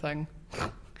like woman thing.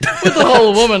 With the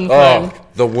whole woman thing. Oh,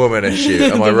 the woman issue.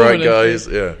 Am I The right, woman guys?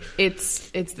 issue. Yeah.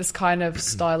 It's this kind of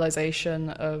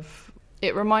stylization of.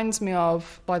 It reminds me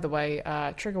of, by the way,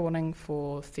 trigger warning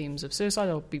for themes of suicide.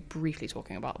 I'll be briefly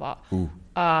talking about that. Ooh.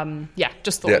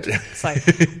 Just thought I'd say.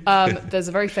 There's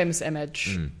a very famous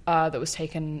image that was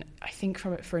taken, I think,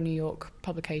 for a New York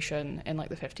publication in like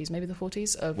the 50s, maybe the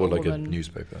 40s, of Well, a like woman. a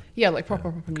newspaper. Yeah, like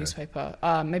proper newspaper.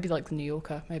 Maybe like the New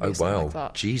Yorker, maybe Oh, something wow. like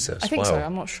that. Jesus, I think wow. so,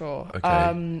 I'm not sure.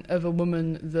 Okay. Of a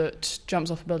woman that jumps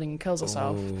off a building and kills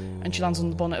herself, and she lands on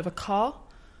the bonnet of a car.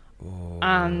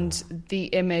 And the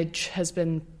image has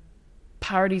been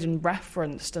parodied and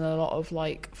referenced in a lot of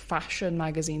like fashion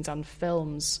magazines and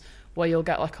films, where you'll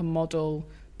get like a model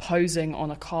posing on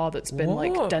a car that's been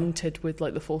like dented with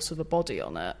like the force of a body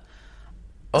on it.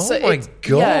 Oh So my it's-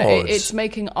 God. Yeah, it's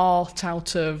making art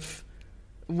out of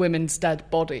women's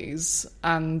dead bodies,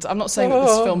 and I'm not saying that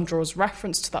this film draws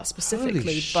reference to that specifically,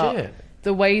 Holy but shit.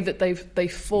 the way that they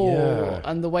fall Yeah.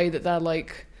 and the way that they're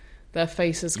like their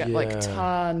faces get like Yeah.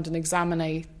 turned and examined,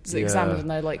 and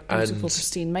they're like beautiful, And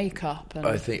pristine makeup. And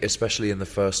I think, especially in the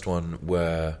first one,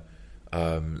 where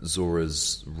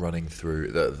Zora's running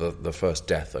through the first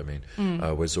death. I mean,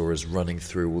 where Zora's running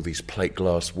through all these plate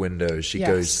glass windows. She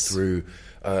goes through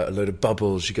a load of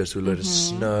bubbles. She goes through a load of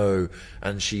snow,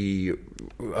 and she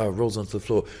rolls onto the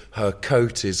floor. Her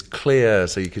coat is clear,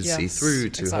 so you can see through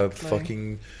to her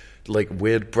fucking like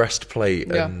weird breastplate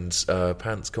and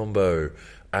pants combo.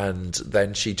 And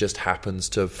then she just happens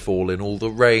to fall in all the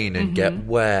rain and get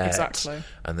wet. Exactly.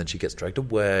 And then she gets dragged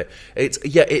away. It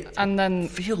and then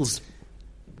feels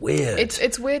weird.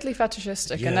 It's weirdly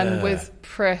fetishistic. And then with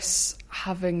Pris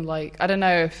having like, I don't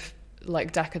know if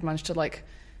like Deck had managed to like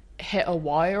hit a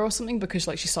wire or something, because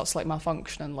like she starts to like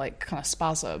malfunction and like kind of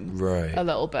spasm a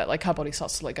little bit. Like her body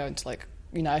starts to like go into like,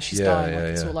 you know, as she's dying, like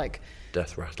it's all like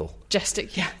death rattle,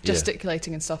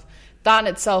 gesticulating and stuff. That in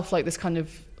itself, like this kind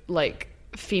of like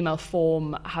female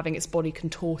form having its body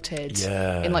contorted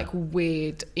in like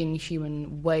weird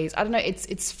inhuman ways. I don't know,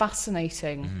 it's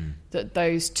fascinating that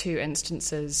those two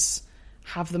instances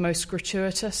have the most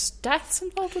gratuitous deaths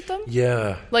involved with them.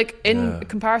 Like in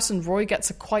comparison, Roy gets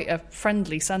quite a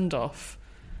friendly send-off.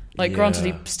 Like granted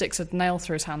he sticks a nail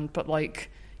through his hand, but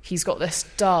like he's got this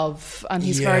dove and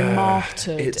he's very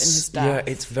martyred in his death.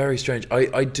 Yeah, it's very strange.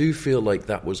 I do feel like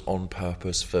that was on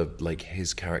purpose for like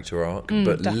his character arc,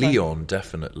 but definitely. Leon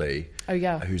definitely. Oh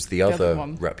yeah, who's the other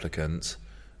replicant?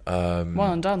 One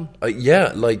and done.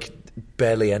 Like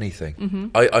barely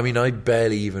anything. I mean, I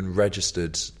barely even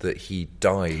registered that he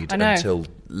died until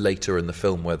later in the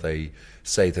film, where they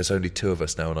say there's only two of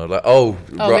us now, and I'm like,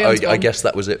 right, I guess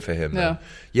that was it for him.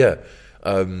 Yeah.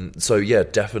 So yeah,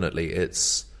 definitely,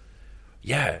 it's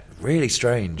really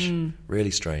strange,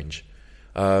 really strange.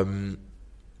 But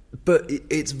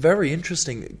it's very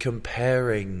interesting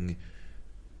comparing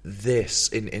this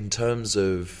in terms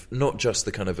of not just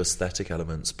the kind of aesthetic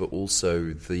elements, but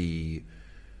also the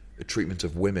treatment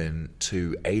of women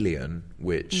to Alien,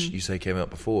 which you say came out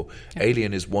before.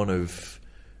 Alien is one of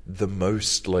the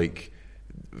most like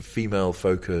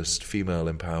female-focused,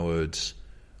 female-empowered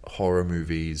horror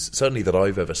movies, certainly that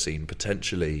I've ever seen.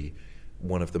 Potentially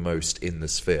one of the most in the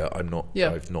sphere. I've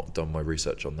not done my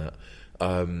research on that.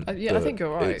 I think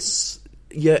you're right.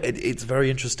 It's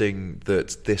very interesting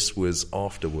that this was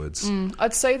afterwards.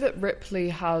 I'd say that Ripley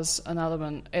has an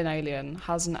element in Alien,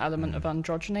 has an element of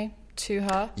androgyny to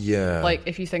her. Like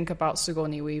if you think about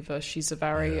Sigourney Weaver, she's a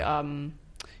very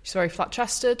she's a very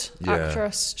flat-chested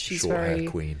actress. She's short-haired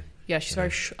queen. Yeah, she's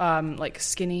very like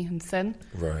skinny and thin.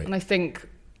 Right. And I think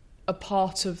a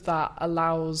part of that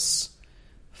allows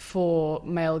for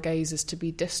male gazes to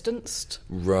be distanced.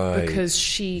 Right. Because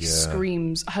she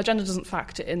screams... Her gender doesn't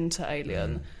factor into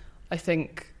Alien. I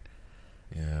think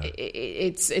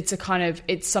it's a kind of...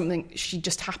 It's something... She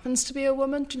just happens to be a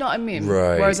woman. Do you know what I mean?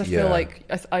 Right, Whereas I feel like...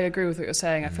 I agree with what you're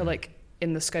saying. I feel like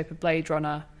in the scope of Blade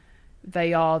Runner,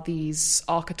 they are these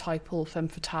archetypal femme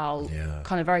fatale,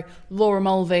 kind of very Laura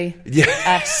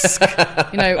Mulvey-esque.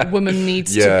 You know, woman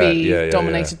needs to be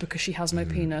dominated because she has no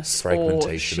penis,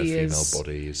 fragmentation or she of female is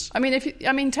bodies.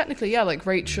 I mean, technically, like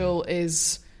Rachel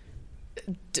is,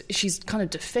 she's kind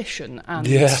of deficient and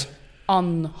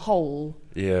unwhole,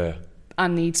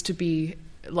 and needs to be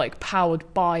like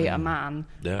powered by a man,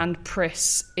 and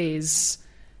Pris is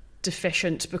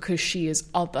deficient because she is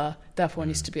other, therefore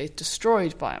needs to be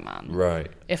destroyed by a man. Right.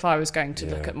 If I was going to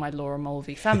look at my Laura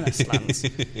Mulvey feminist lens,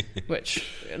 which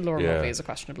Laura Mulvey is a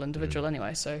questionable individual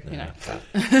anyway, so, you know.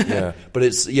 Yeah, but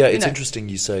it's interesting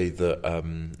you say that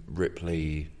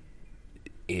Ripley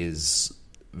is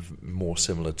more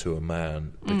similar to a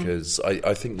man, because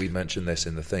I think we mentioned this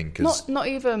in the thing. Cause, not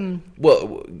even...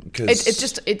 Well, because...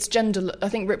 It's gender... I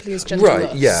think Ripley is genderless.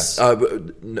 Right, yeah.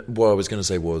 What I was going to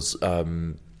say was...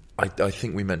 I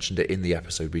think we mentioned it in the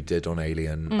episode we did on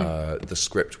Alien. The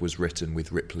script was written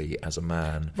with Ripley as a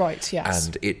man. Right, yes.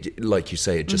 And it, like you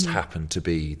say, it just happened to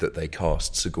be that they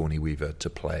cast Sigourney Weaver to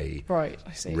play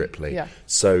Ripley. Yeah.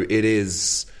 So it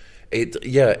is...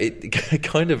 It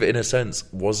kind of, in a sense,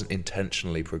 wasn't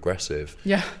intentionally progressive.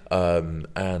 Yeah.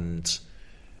 And...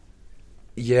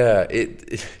 Yeah,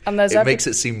 it makes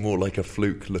it seem more like a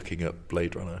fluke looking at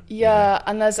Blade Runner. Yeah,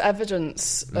 and there's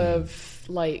evidence of,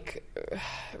 like,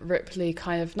 Ripley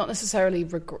kind of not necessarily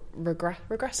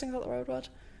regressing. Is that the right word?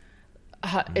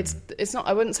 It's not.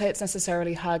 I wouldn't say it's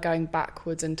necessarily her going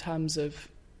backwards in terms of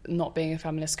not being a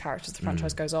feminist character as the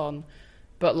franchise goes on,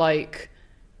 but like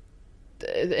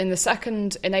in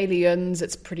Aliens,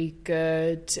 it's pretty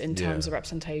good in terms of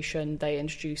representation. They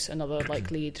introduce another like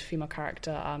lead female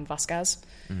character, Vasquez,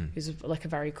 who's like a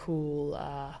very cool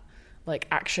like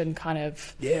action kind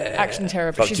of action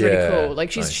terror, but she's really cool.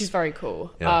 Like she's very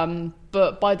cool. Yeah.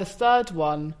 But by the third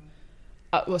one,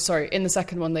 in the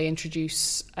second one, they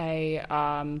introduce a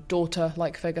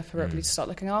daughter-like figure for Ripley to start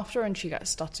looking after, and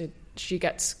she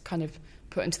gets kind of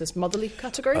put into this motherly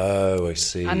category. Oh, I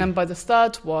see. And then by the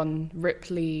third one,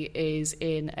 Ripley is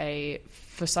in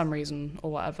for some reason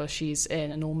or whatever, she's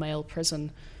in an all-male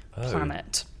prison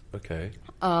planet. Okay.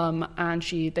 And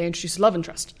they introduce a love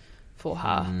interest for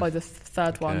her by the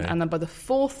third one. And then by the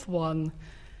fourth one,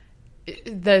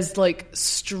 there's like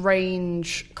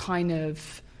strange kind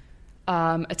of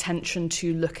attention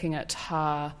to looking at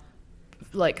her,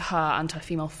 like her and her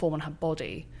female form and her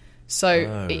body. So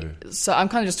I'm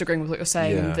kind of just agreeing with what you're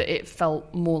saying, that it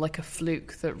felt more like a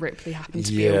fluke that Ripley happened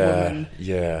to be a woman.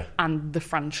 Yeah. And the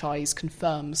franchise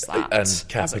confirms that. And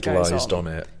capitalised on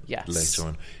it later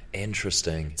on.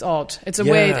 Interesting. It's odd. It's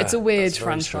a weird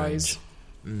franchise.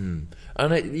 And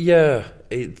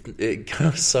it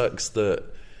kind of sucks that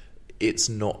it's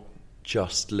not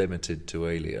just limited to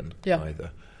Alien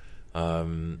either.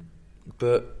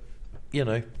 But, you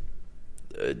know,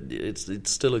 it's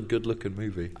still a good looking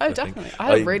movie. Oh, definitely. I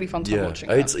had a really fun time watching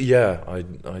it. I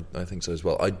think so as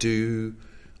well. I do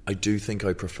think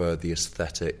I prefer the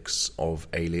aesthetics of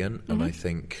Alien, and I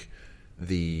think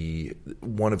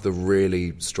one of the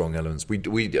really strong elements we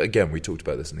talked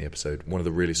about this in the episode. One of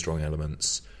the really strong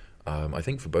elements, I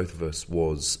think for both of us,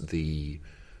 was the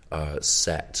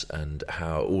set and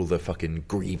how all the fucking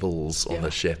greebles on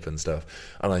the ship and stuff.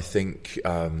 And I think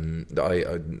I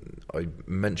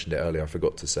mentioned it earlier, I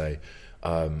forgot to say,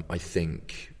 I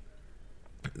think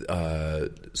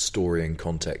story and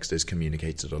context is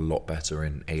communicated a lot better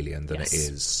in Alien than it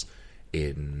is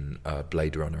in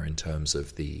Blade Runner in terms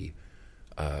of the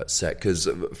set. Because,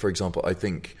 for example, I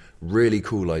think really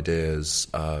cool ideas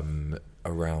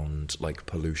around like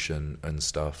pollution and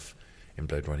stuff in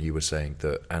Blade Runner. You were saying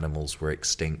that animals were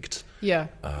extinct. Yeah,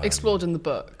 explored in the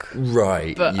book.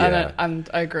 Right, but, and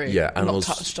I agree. Yeah, animals,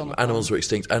 not touched on animals were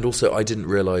extinct. And also, I didn't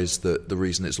realise that the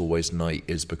reason it's always night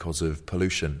is because of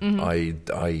pollution. I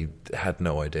had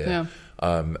no idea.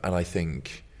 Yeah. And I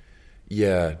think,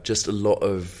 just a lot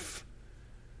of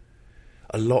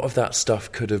that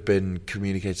stuff could have been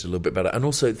communicated a little bit better. And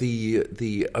also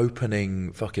the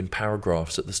opening fucking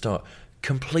paragraphs at the start,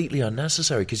 completely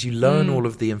unnecessary, because you learn all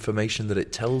of the information that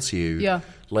it tells you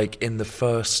like in the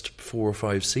first 4 or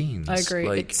 5 scenes. I agree.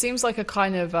 Like, it seems like a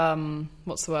kind of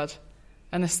what's the word,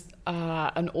 an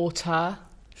auteur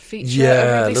feature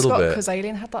of Ridley Scott, because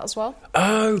Alien had that as well.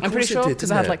 Oh, I'm pretty sure, because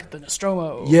I had like the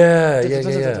Nostromo. Yeah,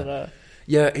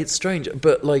 it's strange,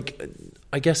 but like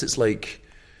I guess it's like,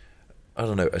 I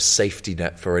don't know, a safety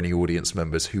net for any audience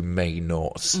members who may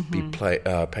not be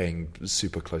paying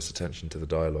super close attention to the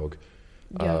dialogue.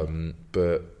 Yeah.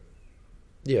 But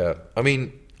yeah, I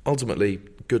mean, ultimately,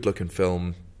 good-looking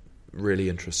film, really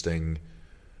interesting.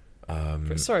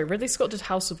 Sorry, Ridley Scott did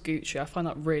House of Gucci. I find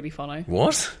that really funny.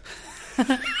 What?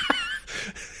 Okay.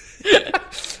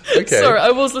 Sorry,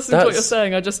 I was listening to what you're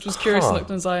saying. I just was curious and looked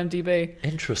on his IMDb.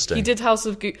 Interesting. He did House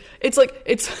of Gucci. It's like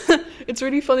it's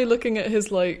really funny looking at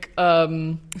his like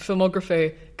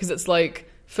filmography, because it's like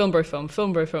film, Gal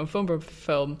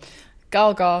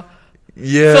Gadot.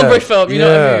 Yeah, film, you know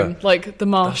what I mean? Like The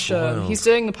Martian. He's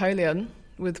doing Napoleon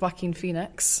with Joaquin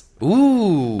Phoenix.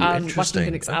 Ooh, and interesting. Joaquin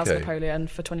Phoenix as Okay. Napoleon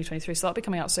for 2023. So that'll be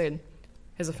coming out soon.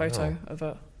 Here's a photo of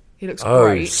it. He looks Oh,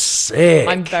 great. sick.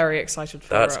 I'm very excited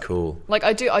for it. That's cool. Like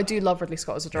I do love Ridley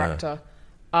Scott as a director.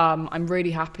 I'm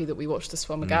really happy that we watched this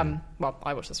film again. Well,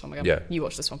 I watched this film again. Yeah. You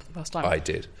watched this one for the first time. I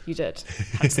did. You did.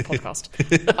 Hence the podcast.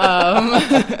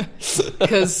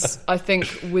 Because I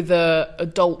think with an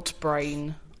adult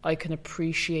brain, I can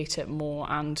appreciate it more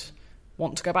and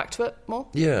want to go back to it more.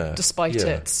 Yeah. Despite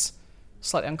its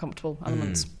slightly uncomfortable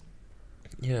elements.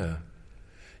 Yeah.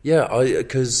 Yeah,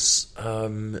 because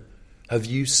have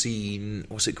you seen,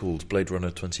 what's it called? Blade Runner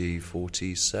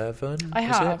 2047? I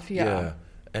have, yeah.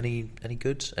 Any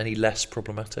good? Any less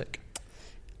problematic?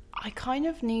 I kind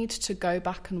of need to go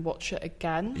back and watch it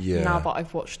again Yeah. now that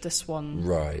I've watched this one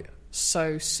Right.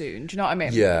 so soon. Do you know what I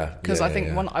mean? Yeah. Because yeah, I think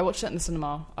yeah. when I watched it in the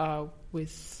cinema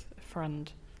with a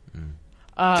friend.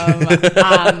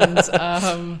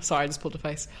 Sorry, I just pulled a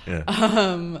face. Yeah.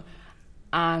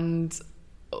 And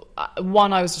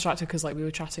one, I was distracted because like we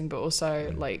were chatting, but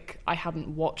also like I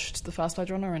hadn't watched the first Blade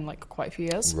Runner in like quite a few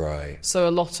years. Right. So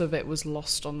a lot of it was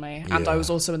lost on me, and I was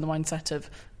also in the mindset of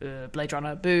Blade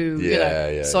Runner, boo.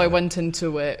 Yeah. So I went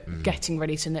into it getting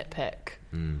ready to nitpick.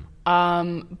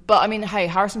 But I mean, hey,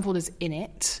 Harrison Ford is in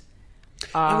it.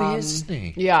 He is, isn't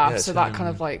he? Yeah, it's so that him kind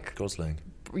of and like Gosling.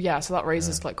 yeah, so that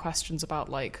raises like questions about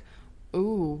like,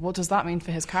 ooh, what does that mean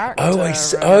for his character? Oh, I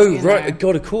see. And, Oh, you right. know.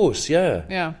 God, of course. Yeah.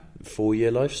 Yeah.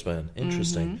 4-year lifespan.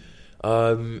 Interesting.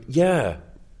 Yeah,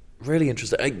 really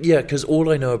interesting. Yeah, because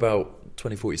all I know about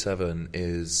 2047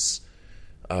 is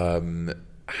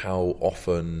how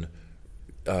often.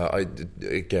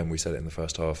 Again, we said it in the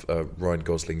first half. Ryan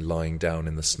Gosling lying down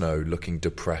in the snow, looking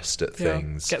depressed at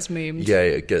things, gets memed. Yeah,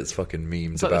 it gets fucking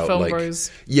memed It's like about the film like, bros.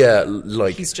 yeah,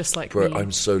 like He's just like bro, me.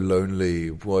 I'm so lonely.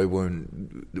 Why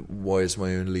is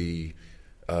my only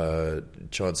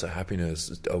chance at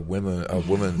happiness a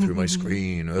woman through my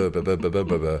screen?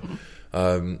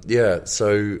 Yeah,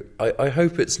 so I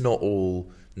hope it's not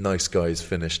all nice guys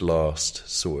finish last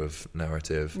sort of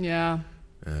narrative. Yeah.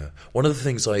 One of the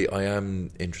things I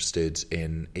am interested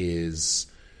in is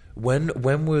when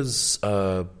was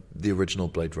the original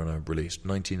Blade Runner released?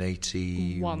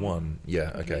 1981.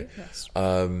 Yeah. Okay. Yes.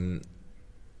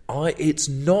 It's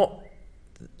not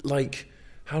like,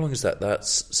 how long is that?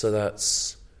 That's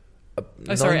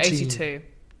 82.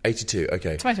 82.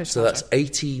 Okay. Tomato, so that's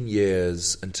 18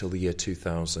 years until the year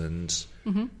 2000.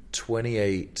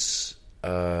 28,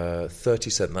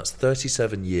 37. That's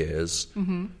 37 years.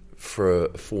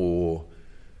 For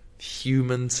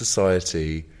human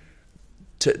society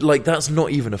to like, that's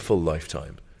not even a full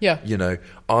lifetime. Yeah. You know,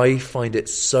 I find it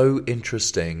so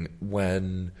interesting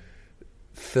when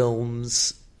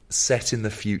films set in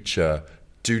the future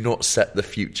do not set the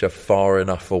future far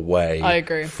enough away. I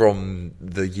agree. From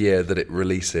the year that it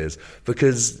releases,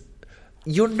 because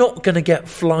you're not going to get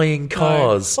flying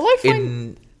cars Well, I find-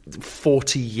 in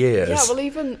 40 years. Yeah, well,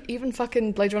 even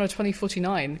fucking Blade Runner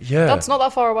 2049. Yeah. That's not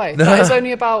that far away. No. That is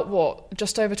only about, what,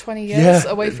 just over 20 years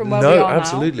away from where we are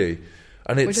absolutely.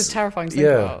 And it's, Which is terrifying to think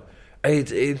about.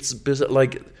 It's bizarre.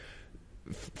 Like,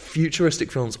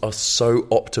 futuristic films are so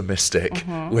optimistic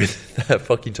with their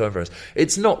fucking time frames.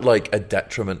 It's not like a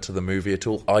detriment to the movie at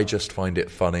all. I just find it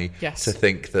funny to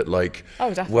think that, like, Oh,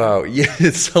 definitely. wow,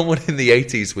 yeah, someone in the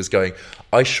 80s was going,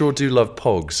 I sure do love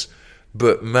Pogs.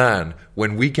 But man,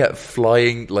 when we get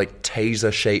flying like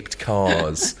taser-shaped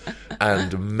cars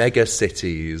and mega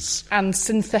cities and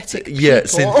synthetic people. Yeah,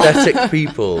 synthetic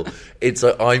people, it's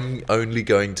I'm only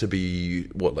going to be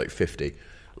like 50.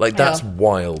 Like, that's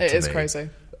wild to me. It is crazy.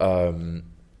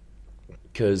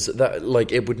 Because that,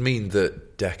 like, it would mean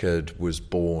that Deckard was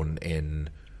born in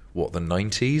the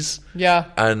 90s? Yeah.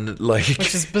 And like,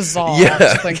 which is bizarre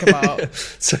to think about.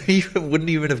 So he wouldn't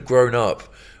even have grown up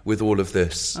with all of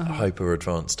this hyper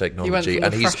advanced technology,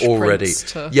 and he's already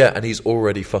and he's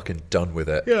already fucking done with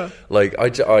it. Yeah. Like, I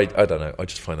don't know, I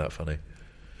just find that funny.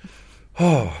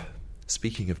 Oh,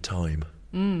 speaking of time,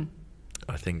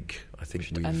 I think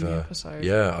we've end the episode.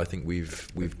 I think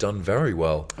we've done very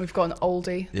well. We've got an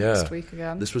oldie next week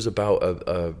again. This was about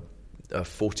a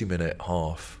 40-minute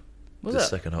half. Was the it?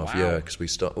 second half, Wow. yeah, because we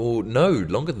start. Oh no,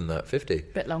 longer than that, 50.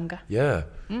 Bit longer. Yeah.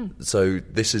 So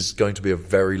this is going to be a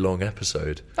very long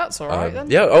episode. That's all right then.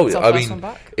 Yeah. That's our I first mean, one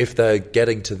back. if they're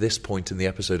getting to this point in the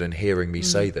episode and hearing me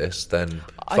say this, then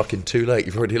fucking too late.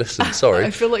 You've already listened. Sorry. I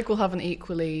feel like we'll have an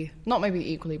equally, not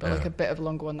maybe equally, but like a bit of a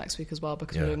longer one next week as well,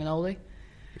 because we're doing an oldie.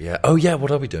 Yeah. Oh yeah. What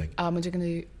are we doing? We're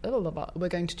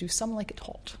going to do Some Like It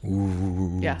Hot.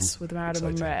 Ooh. Yes, with Marilyn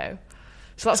Exciting. Monroe.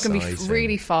 So that's going to be Exciting.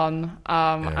 really fun,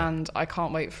 and I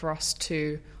can't wait for us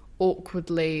to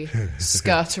awkwardly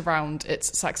skirt around its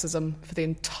sexism for the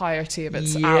entirety of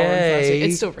its hour and 30.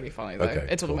 It's still really funny, though. Okay,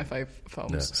 it's cool. one of my favourite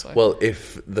films. Yeah. So. Well,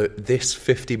 if this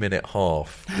 50-minute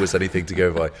half was anything to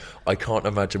go by, I can't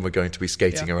imagine we're going to be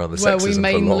skating around the sexism where we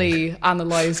mainly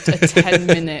analysed a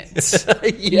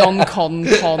 10-minute Yeah.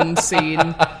 non-con scene.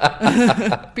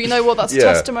 But you know what? That's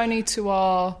testimony to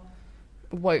our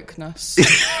wokeness,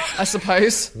 I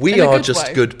suppose. We in a are good just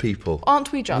way. good people.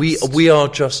 Aren't we just? We are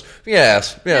just,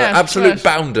 absolute yes.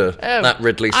 bounder, that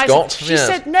Ridley Scott. She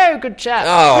said no, good chap.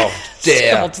 Oh,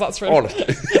 dear. God, that's really...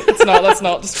 Let's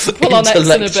not. Just pull our necks in a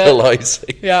bit.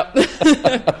 Intellectualising.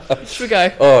 Yeah. Should we go?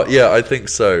 Oh, yeah, I think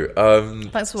so.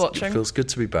 Thanks for watching. It feels good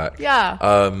to be back.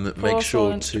 Yeah. Make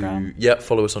sure to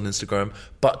follow us on Instagram.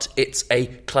 But it's a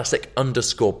classic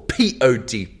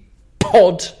 _POD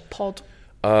pod.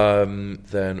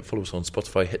 Then follow us on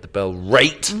Spotify, hit the bell,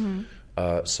 rate,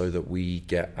 so that we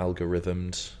get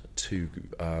algorithmed to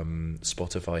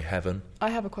Spotify heaven. I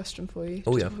have a question for you.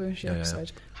 Oh, just yeah. before we finish the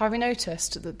episode. Have you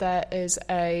noticed that there is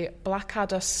a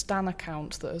Blackadder Stan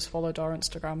account that has followed our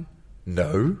Instagram?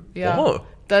 No. Yeah. What?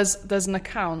 There's an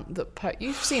account that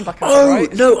you've seen Blackadder, Oh,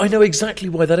 right? no, I know exactly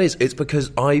why that is. It's because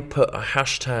I put a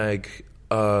hashtag...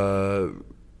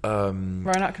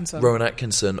 Rowan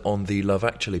Atkinson on the Love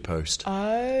Actually post.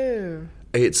 Oh.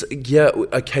 It's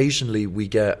occasionally we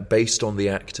get, based on the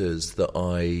actors that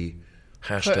I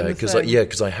hashtag, because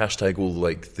I hashtag all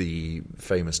like the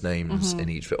famous names in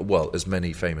each, well, as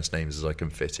many famous names as I can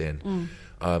fit in.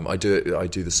 I do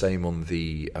the same on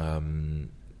the what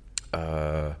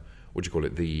do you call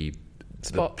it, the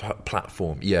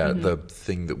platform, the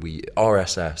thing that we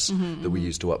RSS that we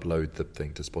use to upload the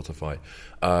thing to Spotify.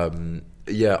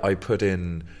 I put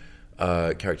in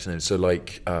character names, so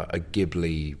like a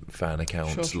Ghibli fan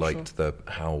account liked the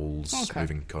Howl's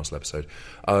Moving Castle episode.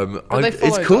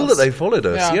 It's cool that they followed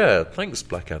us. Yeah, thanks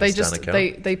Blackadder Stan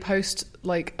account. They post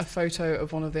like a photo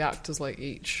of one of the actors like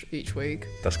each week.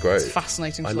 That's great. It's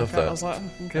fascinating to look at. I was like,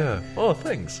 okay. Yeah. Oh,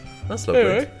 thanks. That's lovely.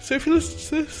 Anyway, so if you listen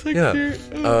to this, thank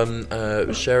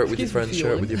you. Share it with your friends,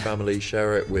 share it with your family,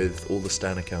 share it with all the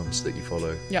Stan accounts that you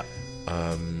follow. Yeah.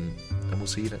 And we'll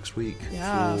see you next week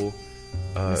for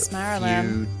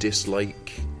you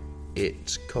dislike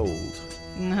it cold.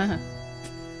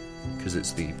 Because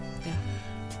it's the... Yeah.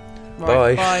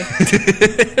 Right, bye.